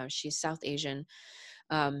singer, she's South Asian.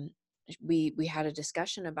 um, we had a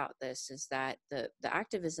discussion about this, is that the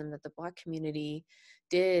activism that the Black community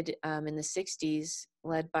did in the 60s,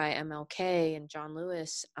 led by MLK and John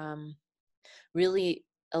Lewis, really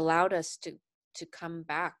allowed us to come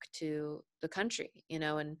back to the country,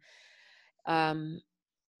 um,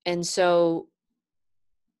 and so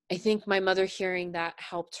I think my mother hearing that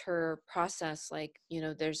helped her process, like,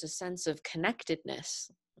 there's a sense of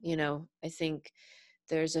connectedness. I think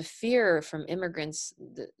there's a fear from immigrants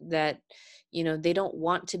that they don't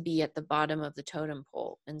want to be at the bottom of the totem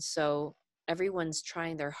pole, and so everyone's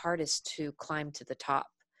trying their hardest to climb to the top.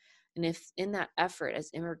 And if in that effort as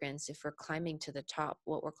immigrants, if we're climbing to the top,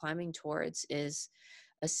 what we're climbing towards is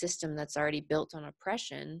a system that's already built on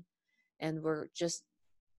oppression, and we're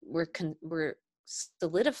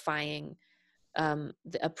solidifying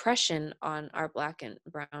the oppression on our Black and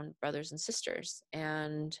brown brothers and sisters.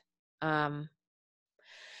 And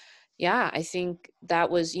yeah, I think that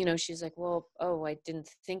was, she's like, well, oh, I didn't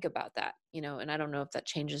think about that, and I don't know if that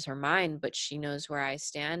changes her mind, but she knows where I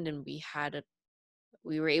stand. And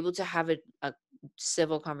we were able to have a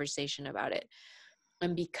civil conversation about it.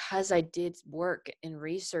 And because I did work in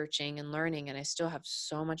researching and learning, and I still have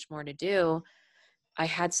so much more to do, I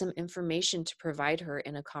had some information to provide her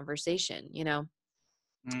in a conversation,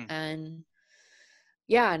 Mm, and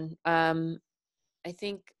yeah, and I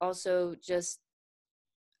think also just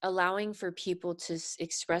allowing for people to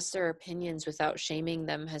express their opinions without shaming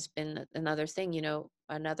them has been another thing.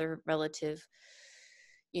 Another relative,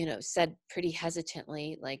 said pretty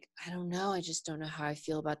hesitantly, like, I don't know, I just don't know how I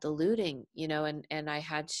feel about the looting, and I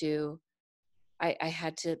had to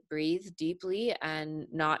breathe deeply and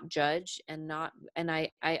not judge, and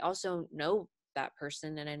I also know that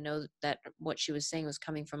person, and I know that what she was saying was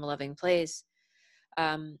coming from a loving place.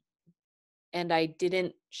 Um, and I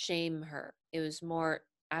didn't shame her. It was more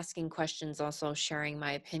asking questions, also sharing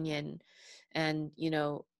my opinion, and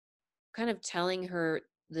kind of telling her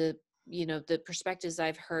the perspectives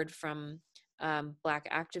I've heard from Black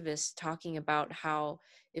activists talking about how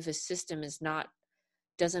if a system is not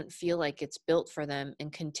doesn't feel like it's built for them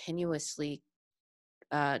and continuously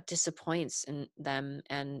disappoints in them,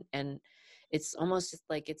 and it's almost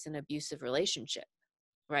like it's an abusive relationship,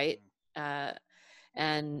 right? Mm, uh,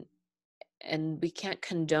 and and we can't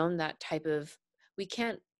condone that type of we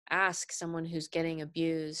can't ask someone who's getting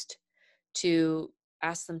abused to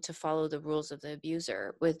ask them to follow the rules of the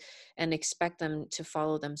abuser with and expect them to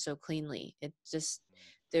follow them so cleanly. It just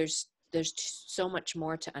there's so much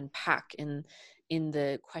more to unpack in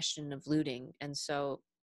the question of looting. And so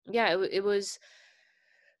yeah, it was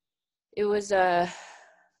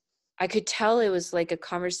I could tell it was like a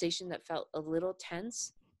conversation that felt a little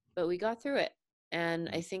tense, but we got through it. And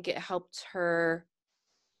I mm, think it helped her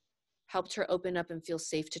open up and feel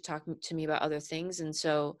safe to talk to me about other things. And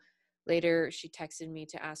so later she texted me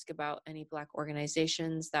to ask about any Black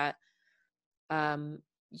organizations that um,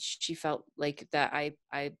 she felt like that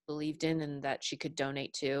I believed in and that she could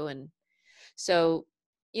donate to. And so,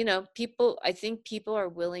 I think people are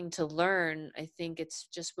willing to learn. I think it's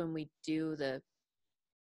just when we do the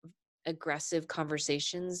aggressive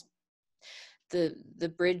conversations, the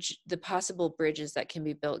possible bridges that can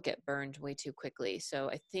be built get burned way too quickly. So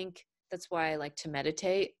I think that's why I like to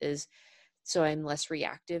meditate, is so I'm less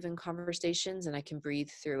reactive in conversations and I can breathe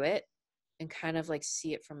through it and kind of like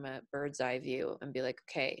see it from a bird's eye view and be like,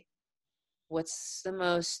 okay, what's the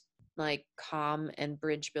most like calm and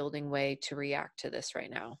bridge building way to react to this right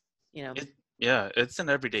now? You know? it yeah, it's an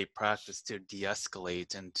everyday practice to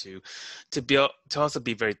de-escalate and to also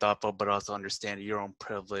be very thoughtful, but also understand your own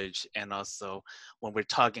privilege, and also when we're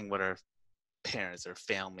talking with our parents or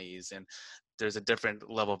families, and there's a different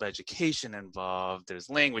level of education involved,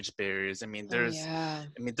 there's language barriers. Oh yeah.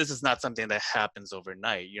 This is not something that happens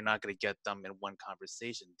overnight. You're not going to get them in one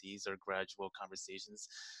conversation. These are gradual conversations.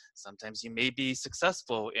 Sometimes you may be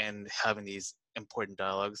successful in having these important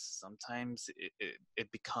dialogues, sometimes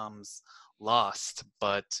it becomes lost,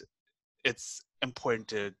 but it's important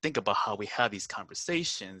to think about how we have these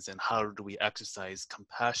conversations and how do we exercise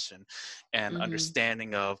compassion and Mm-hmm.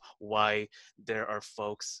 understanding of why there are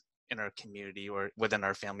folks in our community or within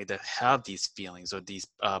our family that have these feelings or these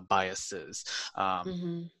biases. Um,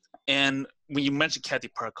 Mm-hmm. and when you mentioned Kathy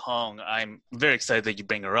Park Hong, I'm very excited that you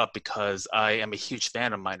bring her up because I am a huge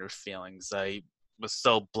fan of Minor Feelings. I was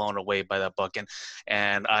so blown away by that book, and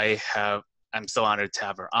I'm so honored to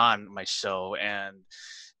have her on my show. And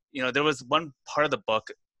there was one part of the book,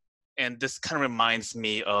 and this kind of reminds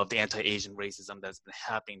me of the anti-Asian racism that's been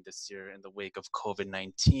happening this year in the wake of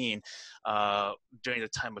COVID-19. Uh, During the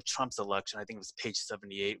time of Trump's election, I think it was page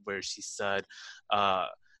 78, where she said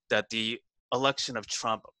that the election of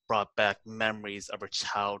Trump brought back memories of her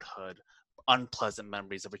childhood, unpleasant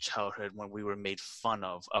memories of her childhood when we were made fun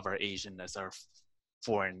of our Asianness, our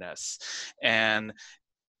foreignness. And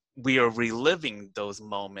we are reliving those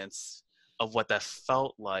moments of what that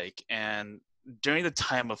felt like. And during the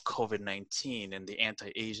time of COVID-19 and the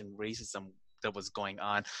anti-Asian racism that was going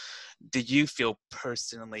on, did you feel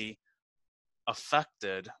personally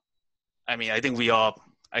affected? I think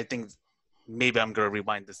maybe I'm going to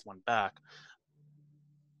rewind this one back.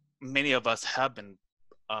 Many of us have been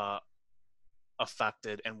uh,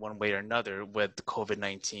 affected in one way or another with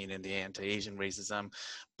COVID-19 and the anti-Asian racism.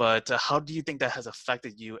 But how do you think that has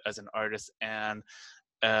affected you as an artist and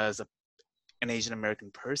as an Asian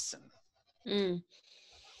American person? Mm.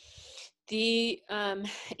 The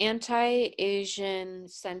anti-Asian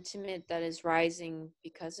sentiment that is rising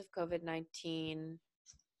because of COVID-19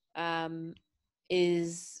 um,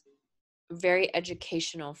 is very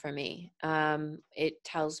educational for me. It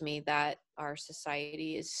tells me that our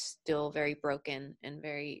society is still very broken and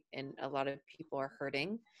a lot of people are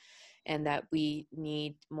hurting, and that we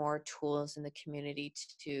need more tools in the community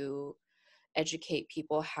to educate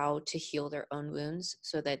people how to heal their own wounds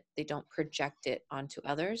so that they don't project it onto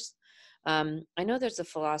others. I know there's a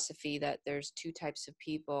philosophy that there's two types of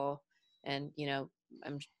people, and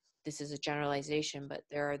I'm this is a generalization, but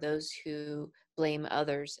there are those who blame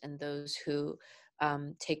others and those who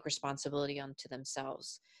take responsibility onto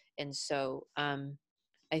themselves. And so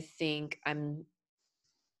I think I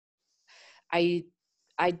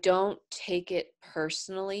I don't take it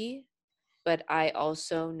personally, but I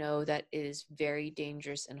also know that it is very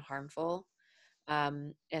dangerous and harmful.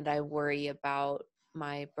 And I worry about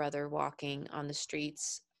my brother walking on the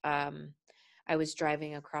streets. I was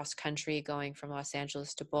driving across country going from Los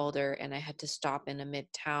Angeles to Boulder, and I had to stop in a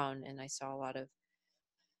midtown, and I saw a lot of,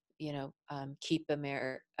 keep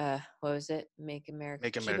America, what was it? Make America,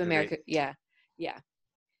 Make keep America Great. America. Yeah. Yeah.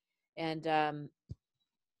 And,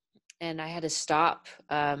 and I had to stop,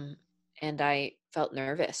 and I felt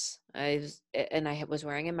nervous. I was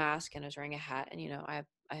wearing a mask and I was wearing a hat, and I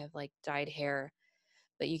have like dyed hair,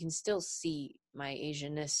 but you can still see my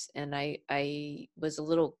Asianness, and I was a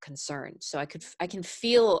little concerned. So I can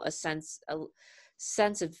feel a sense of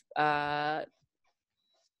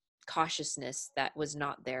cautiousness that was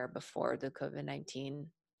not there before the COVID-19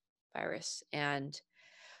 virus, and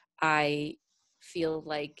I feel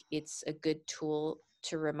like it's a good tool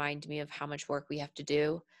to remind me of how much work we have to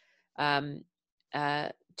do, um,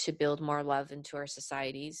 to build more love into our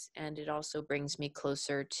societies. And it also brings me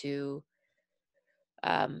closer to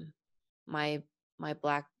um, my my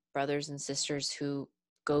Black brothers and sisters who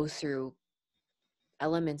go through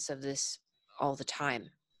elements of this all the time,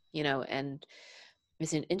 and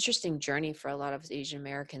it's an interesting journey for a lot of Asian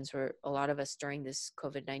Americans, where a lot of us during this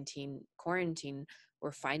COVID-19 quarantine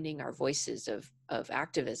were finding our voices of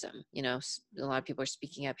activism. A lot of people are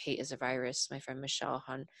speaking up. Hate is a virus. My friend Michelle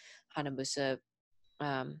Hanabusa,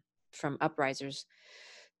 from Uprisers,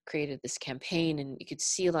 created this campaign, and you could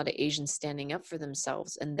see a lot of Asians standing up for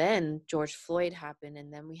themselves. And then George Floyd happened,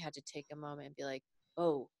 and then we had to take a moment and be like,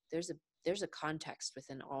 oh, there's a context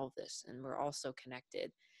within all of this, and we're also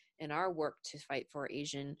connected. And our work to fight for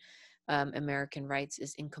Asian American rights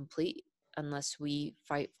is incomplete unless we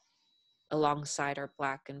fight alongside our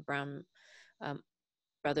Black and brown um,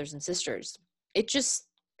 brothers and sisters. It just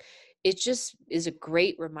is a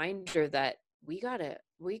great reminder that we gotta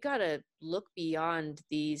look beyond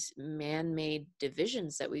these man-made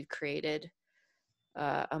divisions that we've created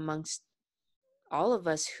amongst all of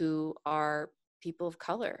us who are people of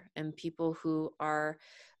color and people who are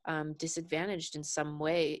disadvantaged in some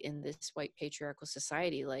way in this white patriarchal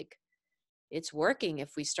society. Like, it's working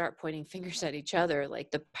if we start pointing fingers at each other.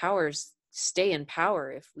 Like, the powers stay in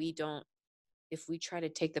power if we try to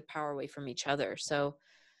take the power away from each other. So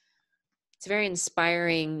it's very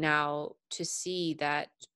inspiring now to see that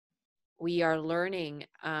we are learning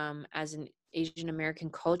as an Asian American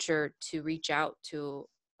culture to reach out to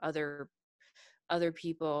other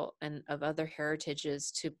people and of other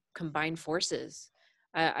heritages to combine forces.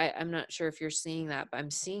 I'm not sure if you're seeing that, but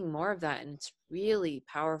I'm seeing more of that, and it's really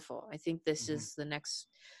powerful. I think Mhm. this is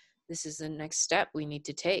the next step we need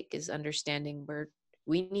to take, is understanding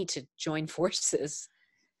we need to join forces.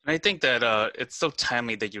 And I think that it's so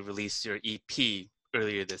timely that you released your EP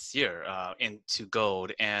earlier this year, Into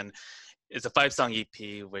Gold. And it's a 5-song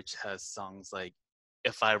EP, which has songs like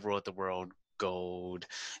If I Wrote the World Gold.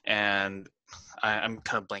 And I'm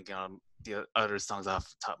kind of blanking on the other songs off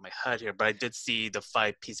the top of my head here, but I did see the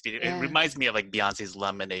 5-piece video. It Yeah. reminds me of like Beyonce's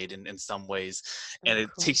Lemonade in some ways. Oh, And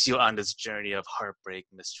it cool. takes you on this journey of heartbreak,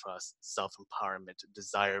 mistrust, self-empowerment,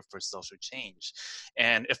 desire for social change.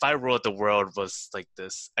 And If I Wrote the World was like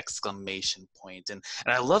this exclamation point. And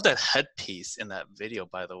I love that headpiece in that video,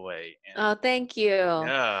 by the way. And Oh, thank you.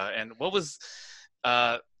 yeah, and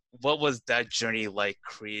uh what was that journey like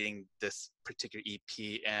creating this particular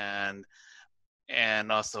EP,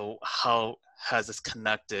 and also how has this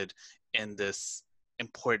connected in this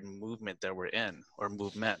important movement that we're in, or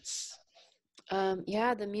movements?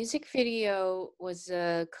 Yeah, the music video was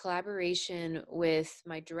a collaboration with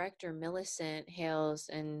my director, Millicent Hales,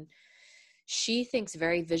 and she thinks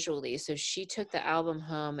very visually. So she took the album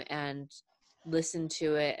home and listened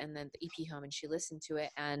to it, and then the EP home, and she listened to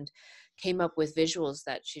it and came up with visuals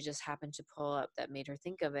that she just happened to pull up that made her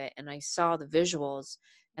think of it. And I saw the visuals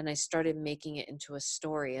and I started making it into a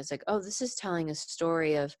story. I was like, oh, this is telling a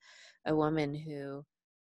story of a woman who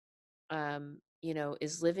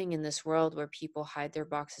is living in this world where people hide their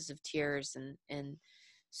boxes of tears, and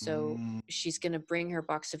so Mm. she's going to bring her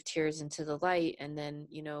box of tears into the light, and then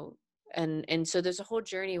and so there's a whole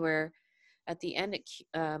journey where at the end it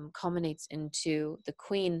culminates into the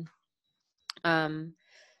queen, um,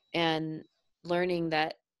 and learning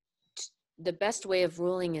that the best way of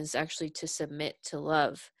ruling is actually to submit to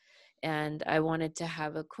love. And I wanted to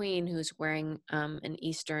have a queen who's wearing an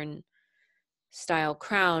Eastern style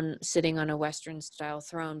crown sitting on a Western style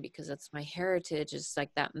throne because that's my heritage. It's like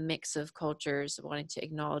that mix of cultures, wanting to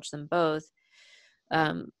acknowledge them both.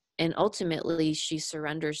 Um, and ultimately, she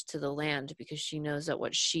surrenders to the land because she knows that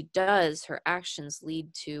what she does, her actions lead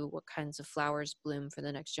to what kinds of flowers bloom for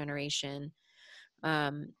the next generation.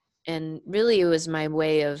 Um, and really, it was my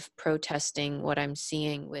way of protesting what I'm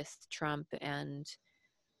seeing with Trump and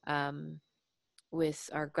um, with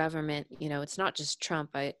our government. You know, it's not just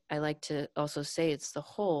Trump. I like to also say it's the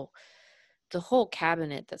whole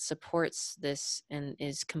cabinet that supports this and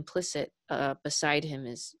is complicit beside him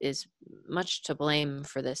is much to blame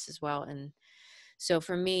for this as well. And so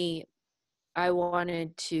for me, I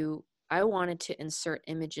wanted to insert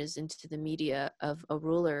images into the media of a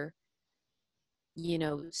ruler,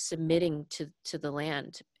 submitting to the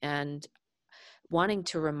land and wanting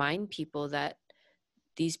to remind people that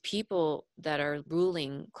these people that are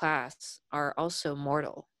ruling class are also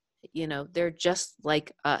mortal. They're just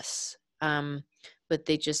like us, but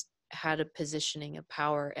they just had a positioning of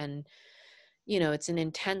power. And it's an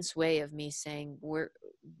intense way of me saying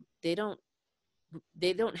they don't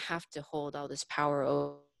they don't have to hold all this power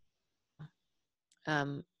over.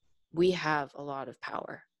 um, we have a lot of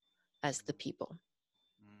power as the people.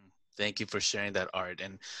 Thank you for sharing that, Art.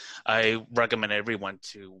 And I recommend everyone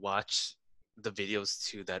to watch the videos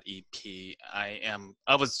to that EP.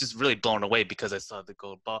 I was just really blown away because I saw the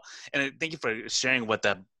gold ball. And thank you for sharing what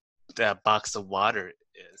that box of water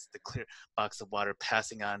is, the clear box of water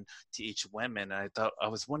passing on to each woman. And I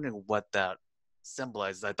was wondering what that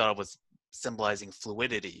symbolizes. I thought it was symbolizing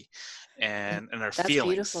fluidity and our That's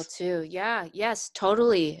beautiful feelings. too. Yeah, yes,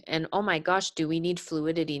 totally. And oh my gosh, do we need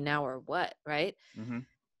fluidity now or what, right? Hmm.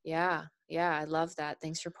 Yeah, yeah, I love that.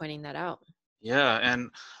 Thanks for pointing that out. Yeah,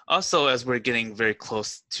 and also as we're getting very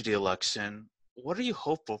close to the election, what are you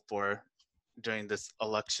hopeful for during this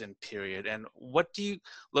election period? And what do you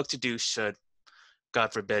look to do should,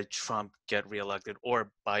 God forbid, Trump get reelected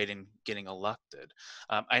or Biden getting elected?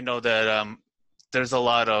 I know that there's a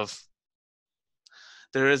lot of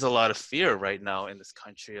there is a lot of fear right now in this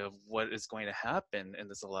country of what is going to happen in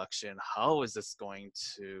this election. How is this going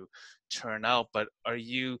to turn out? But are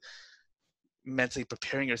you mentally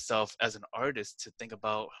preparing yourself as an artist to think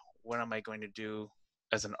about what am I going to do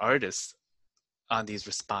as an artist on these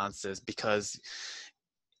responses? Because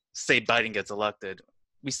say Biden gets elected,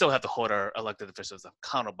 we still have to hold our elected officials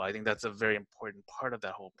accountable. I think that's a very important part of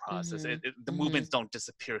that whole process. Mm-hmm. The movements Mm-hmm. don't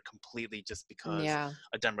disappear completely just because Yeah.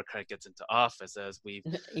 a Democrat gets into office, as we've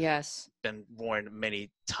Yes. been warned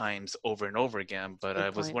many times over and over again. But I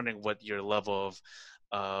Good was point. wondering what your level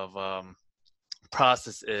of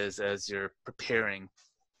process is as you're preparing.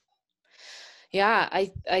 Yeah,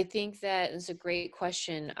 I think that is a great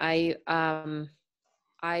question. I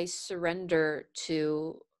surrender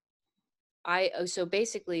to so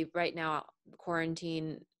basically right now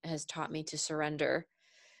quarantine has taught me to surrender.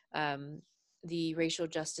 Um the racial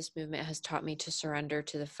justice movement has taught me to surrender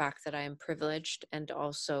to the fact that I am privileged and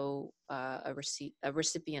also a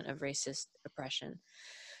recipient of racist oppression.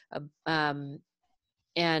 Uh, um,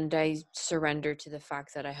 and I surrender to the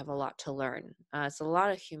fact that I have a lot to learn. It's a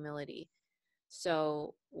lot of humility.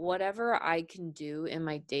 So, whatever I can do in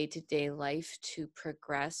my day to day life to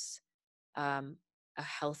progress um, a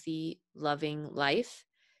healthy, loving life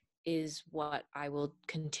is what I will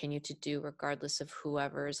continue to do, regardless of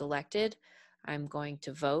whoever is elected. I'm going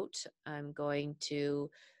to vote. I'm going to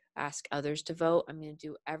ask others to vote. I'm going to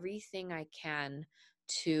do everything I can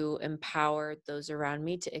to empower those around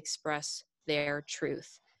me to express their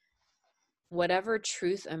truth. Whatever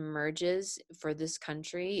truth emerges for this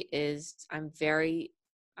country is I'm very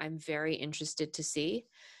interested to see,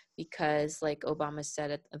 because like Obama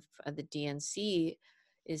said at the DNC,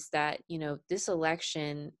 is that this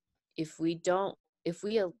election, if we don't if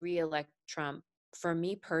we re-elect Trump, for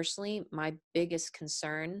me personally, my biggest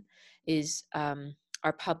concern is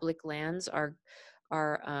our public lands, our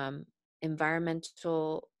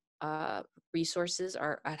environmental uh, resources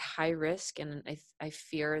are at high risk. And I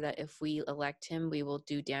fear that if we elect him, we will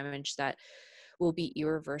do damage that will be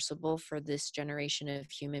irreversible for this generation of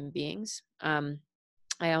human beings.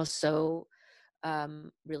 I also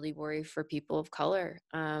really worry for people of color.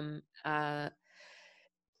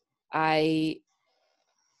 I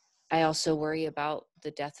I also worry about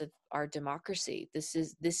the death of our democracy. This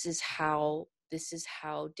is how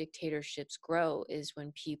dictatorships grow, is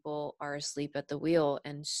when people are asleep at the wheel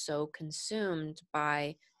and so consumed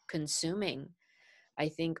by consuming. I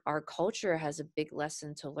think our culture has a big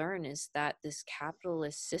lesson to learn, is that this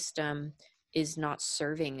capitalist system is not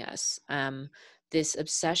serving us. This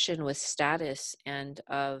obsession with status and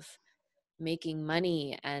of making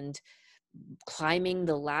money and climbing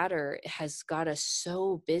the ladder has got us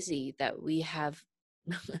so busy that we have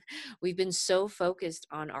we've been so focused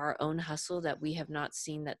on our own hustle that we have not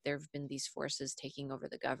seen that there have been these forces taking over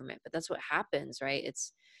the government. But that's what happens, right?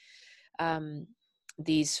 It's um,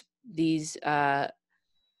 these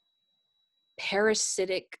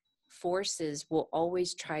parasitic forces will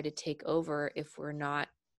always try to take over if we're not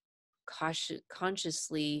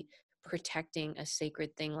consciously protecting a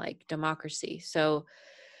sacred thing like democracy. So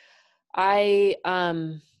I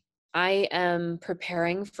um I am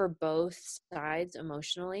preparing for both sides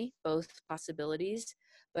emotionally, both possibilities,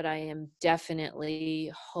 but I am definitely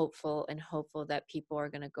hopeful that people are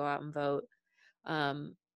going to go out and vote.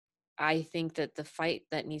 Um, I think that the fight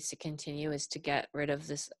that needs to continue is to get rid of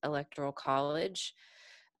this electoral college.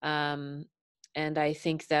 Um, and I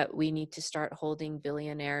think that we need to start holding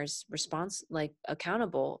billionaires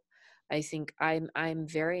accountable. I think I'm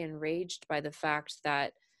very enraged by the fact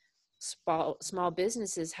that small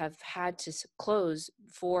businesses have had to close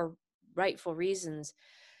for rightful reasons,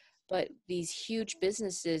 but these huge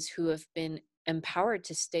businesses who have been empowered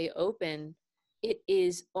to stay open, it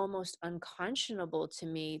is almost unconscionable to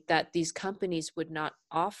me that these companies would not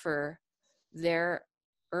offer their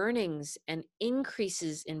earnings and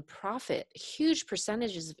increases in profit, huge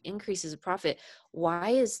percentages of increases of profit. Why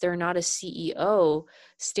is there not a CEO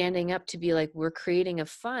standing up to be like, we're creating a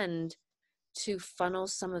fund to funnel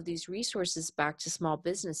some of these resources back to small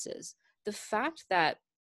businesses? The fact that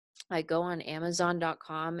I go on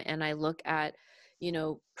Amazon.com and I look at,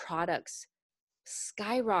 products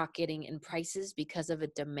skyrocketing in prices because of a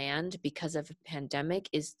demand, because of a pandemic,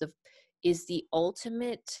 is the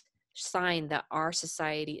ultimate sign that our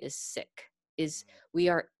society is sick, is we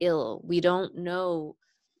are ill. We don't know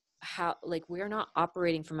how, like, we're not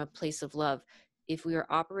operating from a place of love. If we are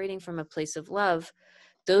operating from a place of love,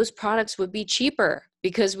 those products would be cheaper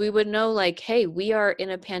because we would know, like, hey, we are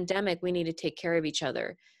in a pandemic, we need to take care of each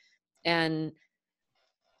other. And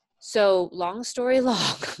so, long story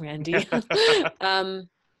long, Randy, um,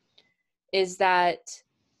 is that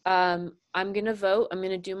I'm going to vote. I'm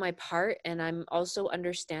going to do my part. And I'm also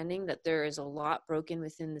understanding that there is a lot broken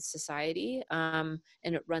within the society, and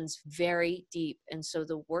it runs very deep. And so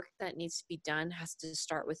the work that needs to be done has to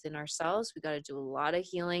start within ourselves. We got to do a lot of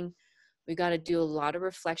healing. We got to do a lot of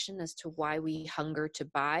reflection as to why we hunger to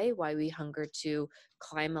buy, why we hunger to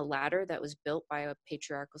climb a ladder that was built by a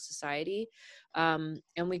patriarchal society. And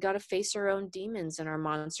we got to face our own demons and our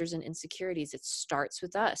monsters and insecurities. It starts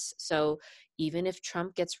with us. So even if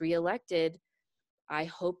Trump gets reelected, I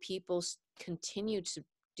hope people continue to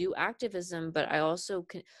do activism, but I also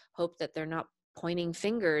hope that they're not pointing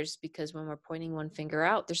fingers, because when we're pointing one finger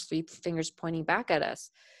out, there's three fingers pointing back at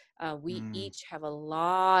us. We each have a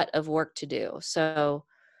lot of work to do. So,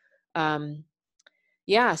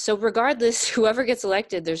 yeah. So regardless, whoever gets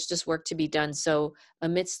elected, there's just work to be done. So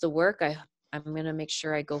amidst the work, I'm going to make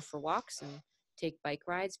sure I go for walks and take bike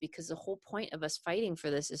rides, because the whole point of us fighting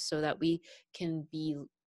for this is so that we can be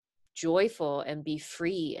joyful and be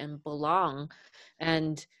free and belong.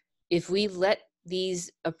 And if we let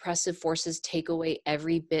these oppressive forces take away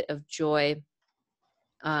every bit of joy,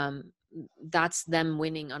 um, that's them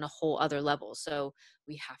winning on a whole other level. So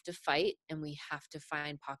we have to fight, and we have to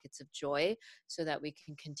find pockets of joy so that we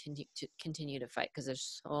can continue to fight, because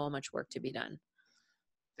there's so much work to be done.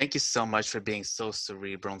 Thank you so much for being so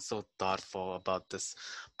cerebral and so thoughtful about this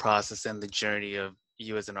process and the journey of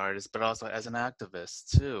you as an artist, but also as an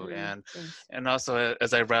activist too. Thanks. And also,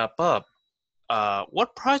 as I wrap up,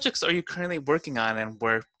 what projects are you currently working on, and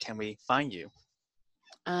where can we find you?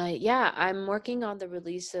 Yeah, I'm working on the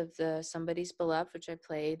release of the Somebody's Beloved, which I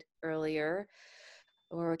played earlier.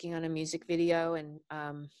 We're working on a music video and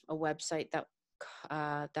a website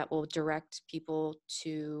that will direct people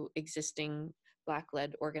to existing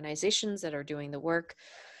Black-led organizations that are doing the work.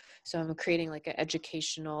 So I'm creating like an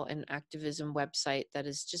educational and activism website that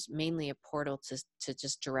is just mainly a portal to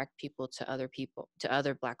just direct people, to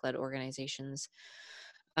other Black-led organizations.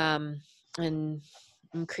 And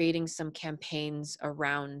I'm creating some campaigns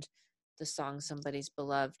around the song Somebody's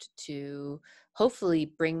Beloved to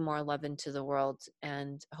hopefully bring more love into the world,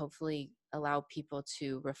 and hopefully allow people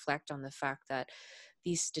to reflect on the fact that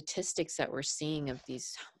these statistics that we're seeing of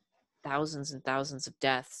these thousands and thousands of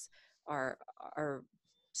deaths are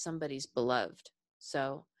somebody's beloved.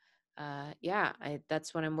 So yeah,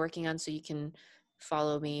 that's what I'm working on. So you can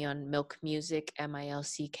follow me on MILCK Music,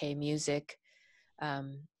 MILCK Music,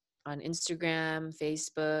 um, on Instagram,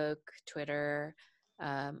 Facebook, Twitter.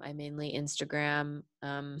 I mainly Instagram.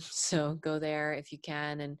 So go there if you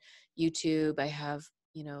can. And YouTube, I have,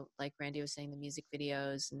 like Randy was saying, the music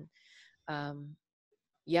videos. And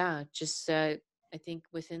yeah, just I think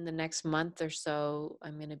within the next month or so,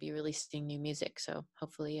 I'm gonna be releasing new music. So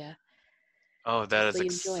Oh, that is hopefully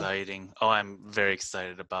you enjoy. exciting. Oh, I'm very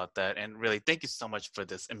excited about that. And really, thank you so much for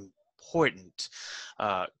this important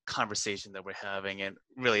conversation that we're having. And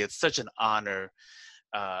really, it's such an honor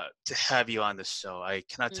to have you on the show. I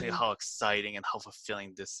cannot tell you Mm, how exciting and how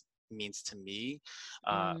fulfilling this means to me.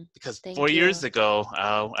 mm, Because four thank years you. ago,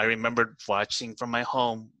 I remembered watching from my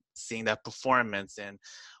home, seeing that performance, and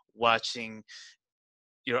watching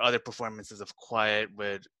your other performances of Quiet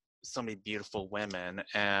with so many beautiful women.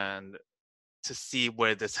 And to see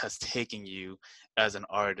where this has taken you as an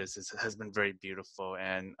artist has been very beautiful.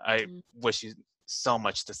 And I Mm. wish you so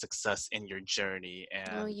much the success in your journey.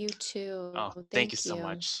 Oh, And you too. oh, thank you Thank so you.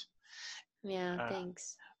 much. Yeah, Uh,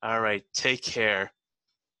 thanks. all right, take care.